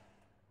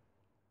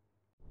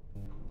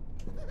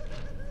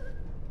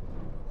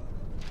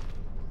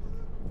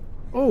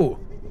 Oh!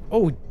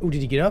 Oh,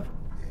 did you get up?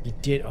 You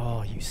did.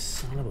 Oh, you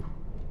son of a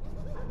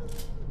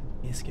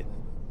biscuit.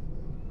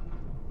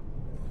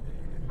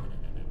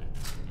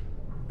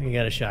 I think I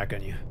got a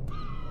shotgun you.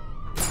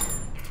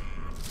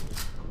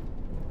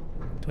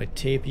 Do I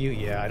tape you?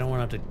 Yeah, I don't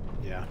want to have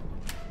to, yeah,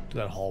 do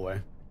that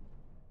hallway.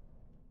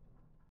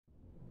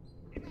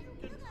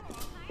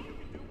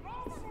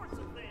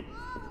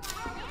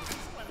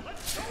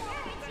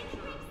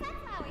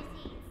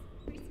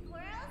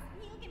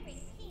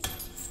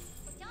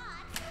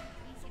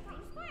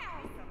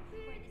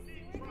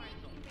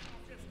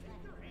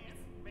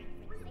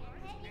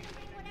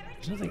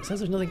 It says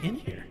there's nothing in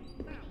here.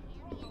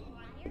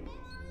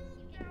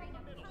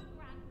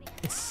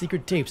 It's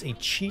secret tapes. A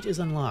cheat is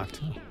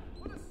unlocked. Oh.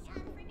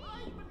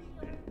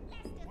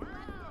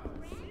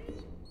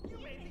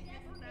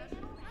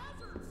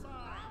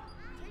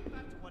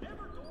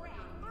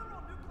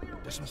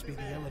 This must be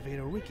the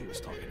elevator Ricky was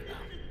talking about.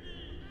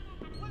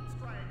 Let's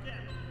try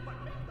again, but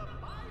make the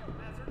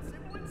biohazard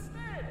symbol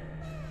instead.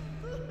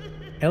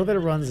 Elevator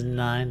runs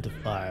 9 to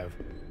 5.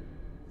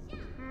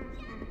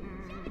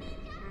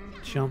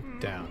 Jump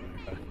down.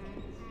 Okay.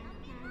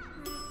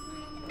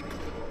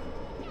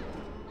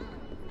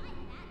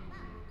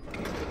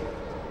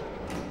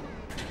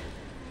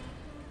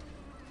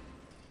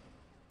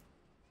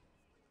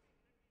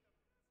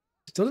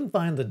 Still didn't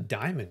find the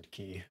diamond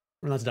key.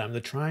 Or not the diamond,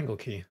 the triangle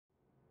key.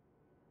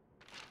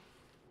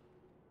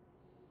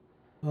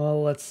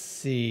 Well, let's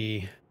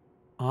see.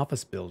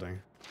 Office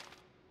building.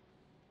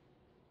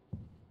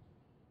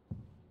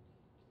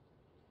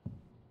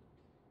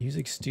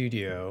 Music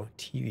studio,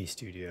 TV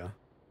studio.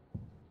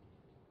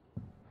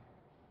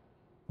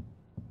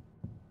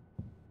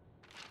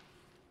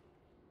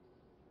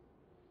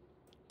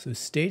 So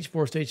stage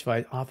 4, stage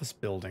 5, office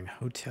building,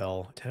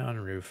 hotel, tent on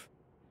roof,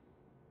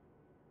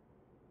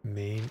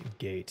 main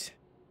gate.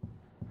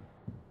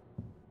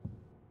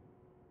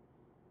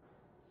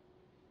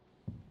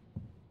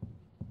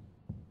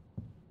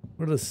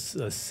 What are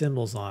the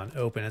symbols on?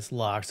 Open, it's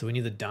locked. So we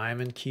need the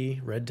diamond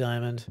key, red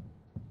diamond.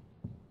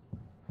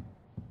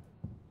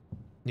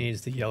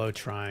 Needs the yellow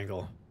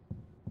triangle.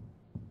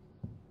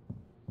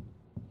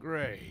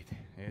 Great.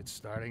 It's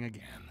starting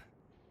again.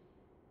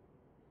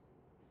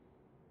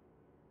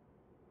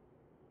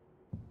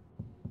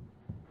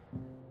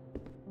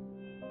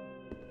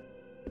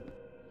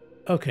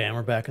 Okay, and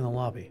we're back in the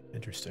lobby.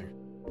 Interesting.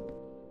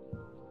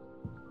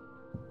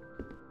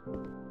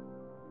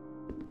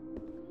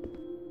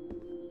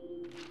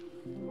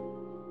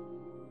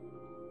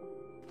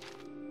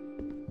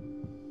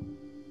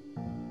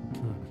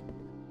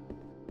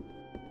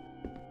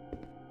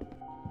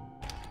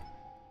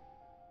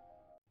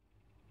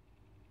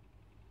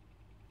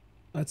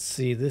 Let's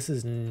see, this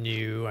is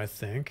new, I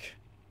think.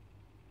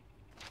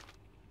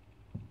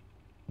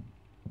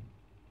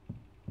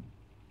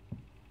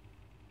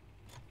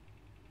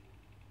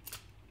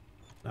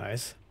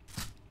 Nice.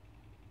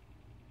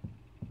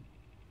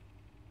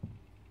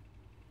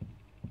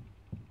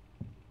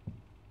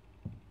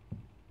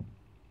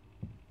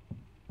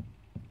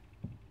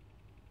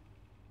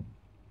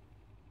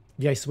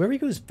 Yeah, I swear he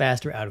goes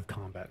faster out of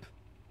combat.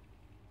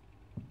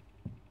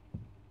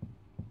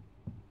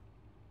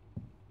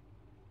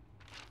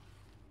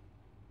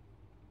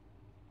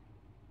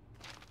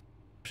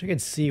 Wish I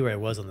could see where I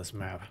was on this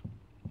map.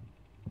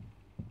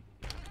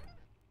 There's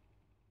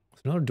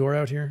another door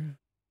out here.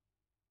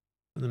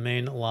 In the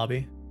main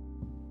lobby.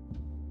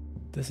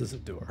 This is a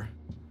door.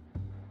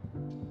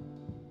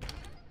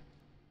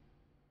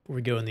 Before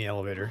we go in the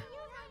elevator.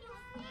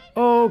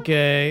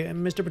 Okay,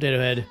 Mr. Potato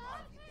Head.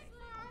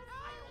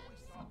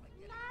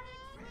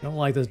 Don't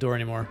like this door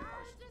anymore.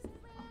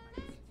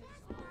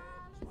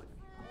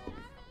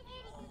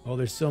 Oh,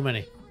 there's so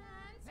many.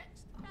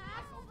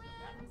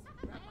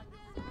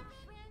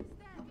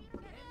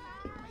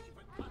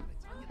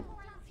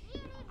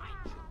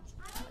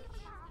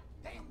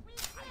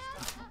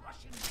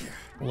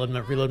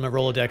 Reload my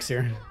Rolodex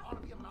here.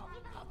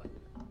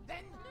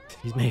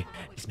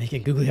 He's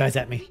making googly eyes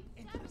at me.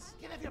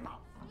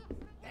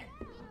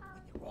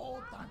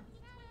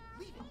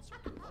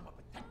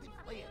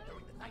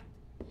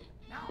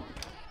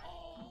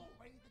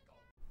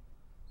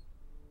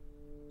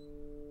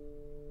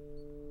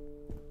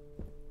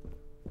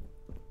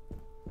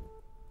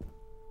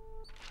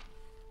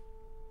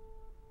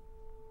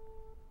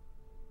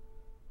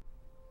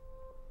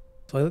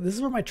 So this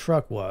is where my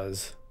truck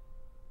was.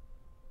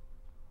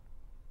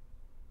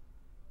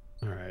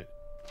 All right.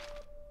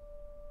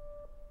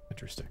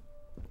 Interesting.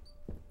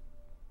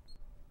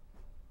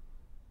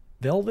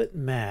 Velvet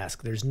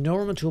mask. There's no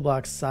room in the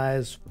toolbox,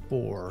 size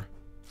 4.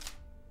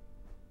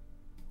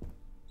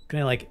 Can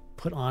I like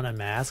put on a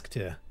mask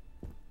to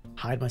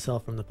hide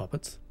myself from the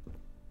puppets?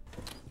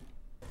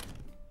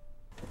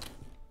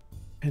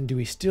 And do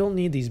we still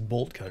need these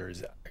bolt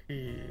cutters?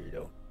 I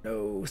don't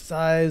know.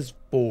 Size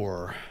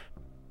 4.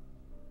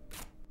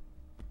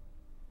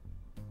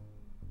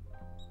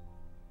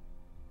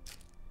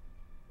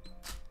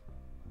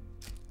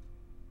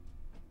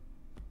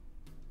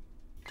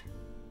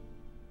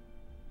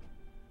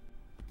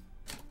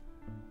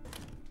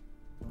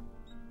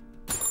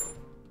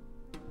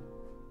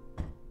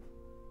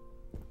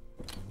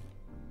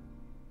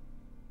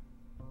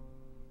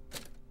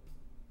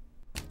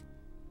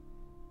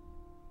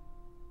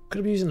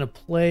 Could be using a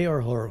play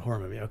or horror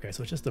movie. Okay,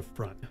 so it's just the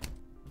front.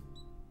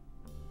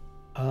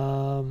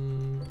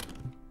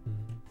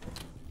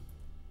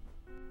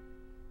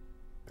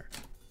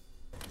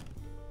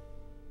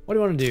 What do you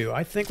want to do?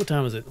 I think, what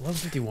time is it?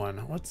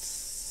 11:51. Let's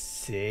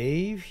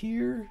save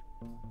here.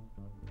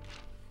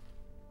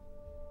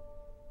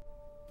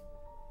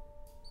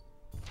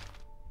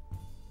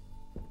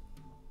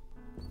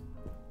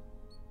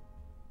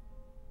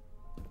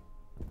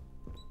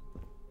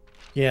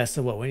 Yeah,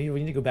 so what? We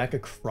need to go back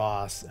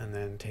across and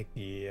then take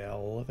the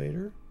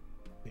elevator?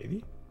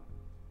 Maybe?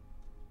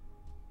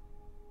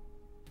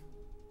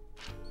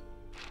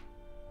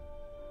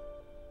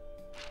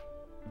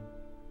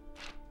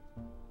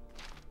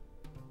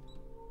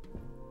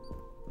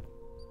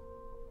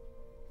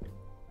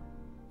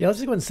 Yeah, let's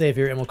just go and save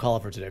here and we'll call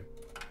it for today.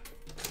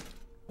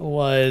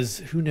 Otherwise,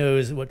 who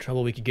knows what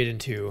trouble we could get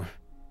into.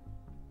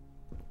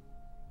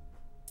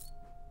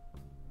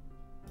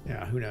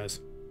 Yeah, who knows.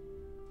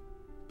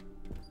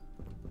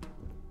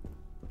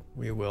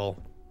 We will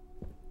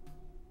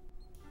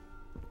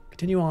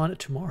continue on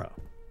tomorrow.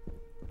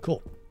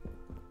 Cool.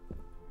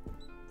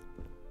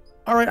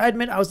 All right, I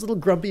admit I was a little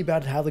grumpy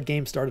about how the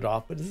game started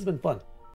off, but this has been fun.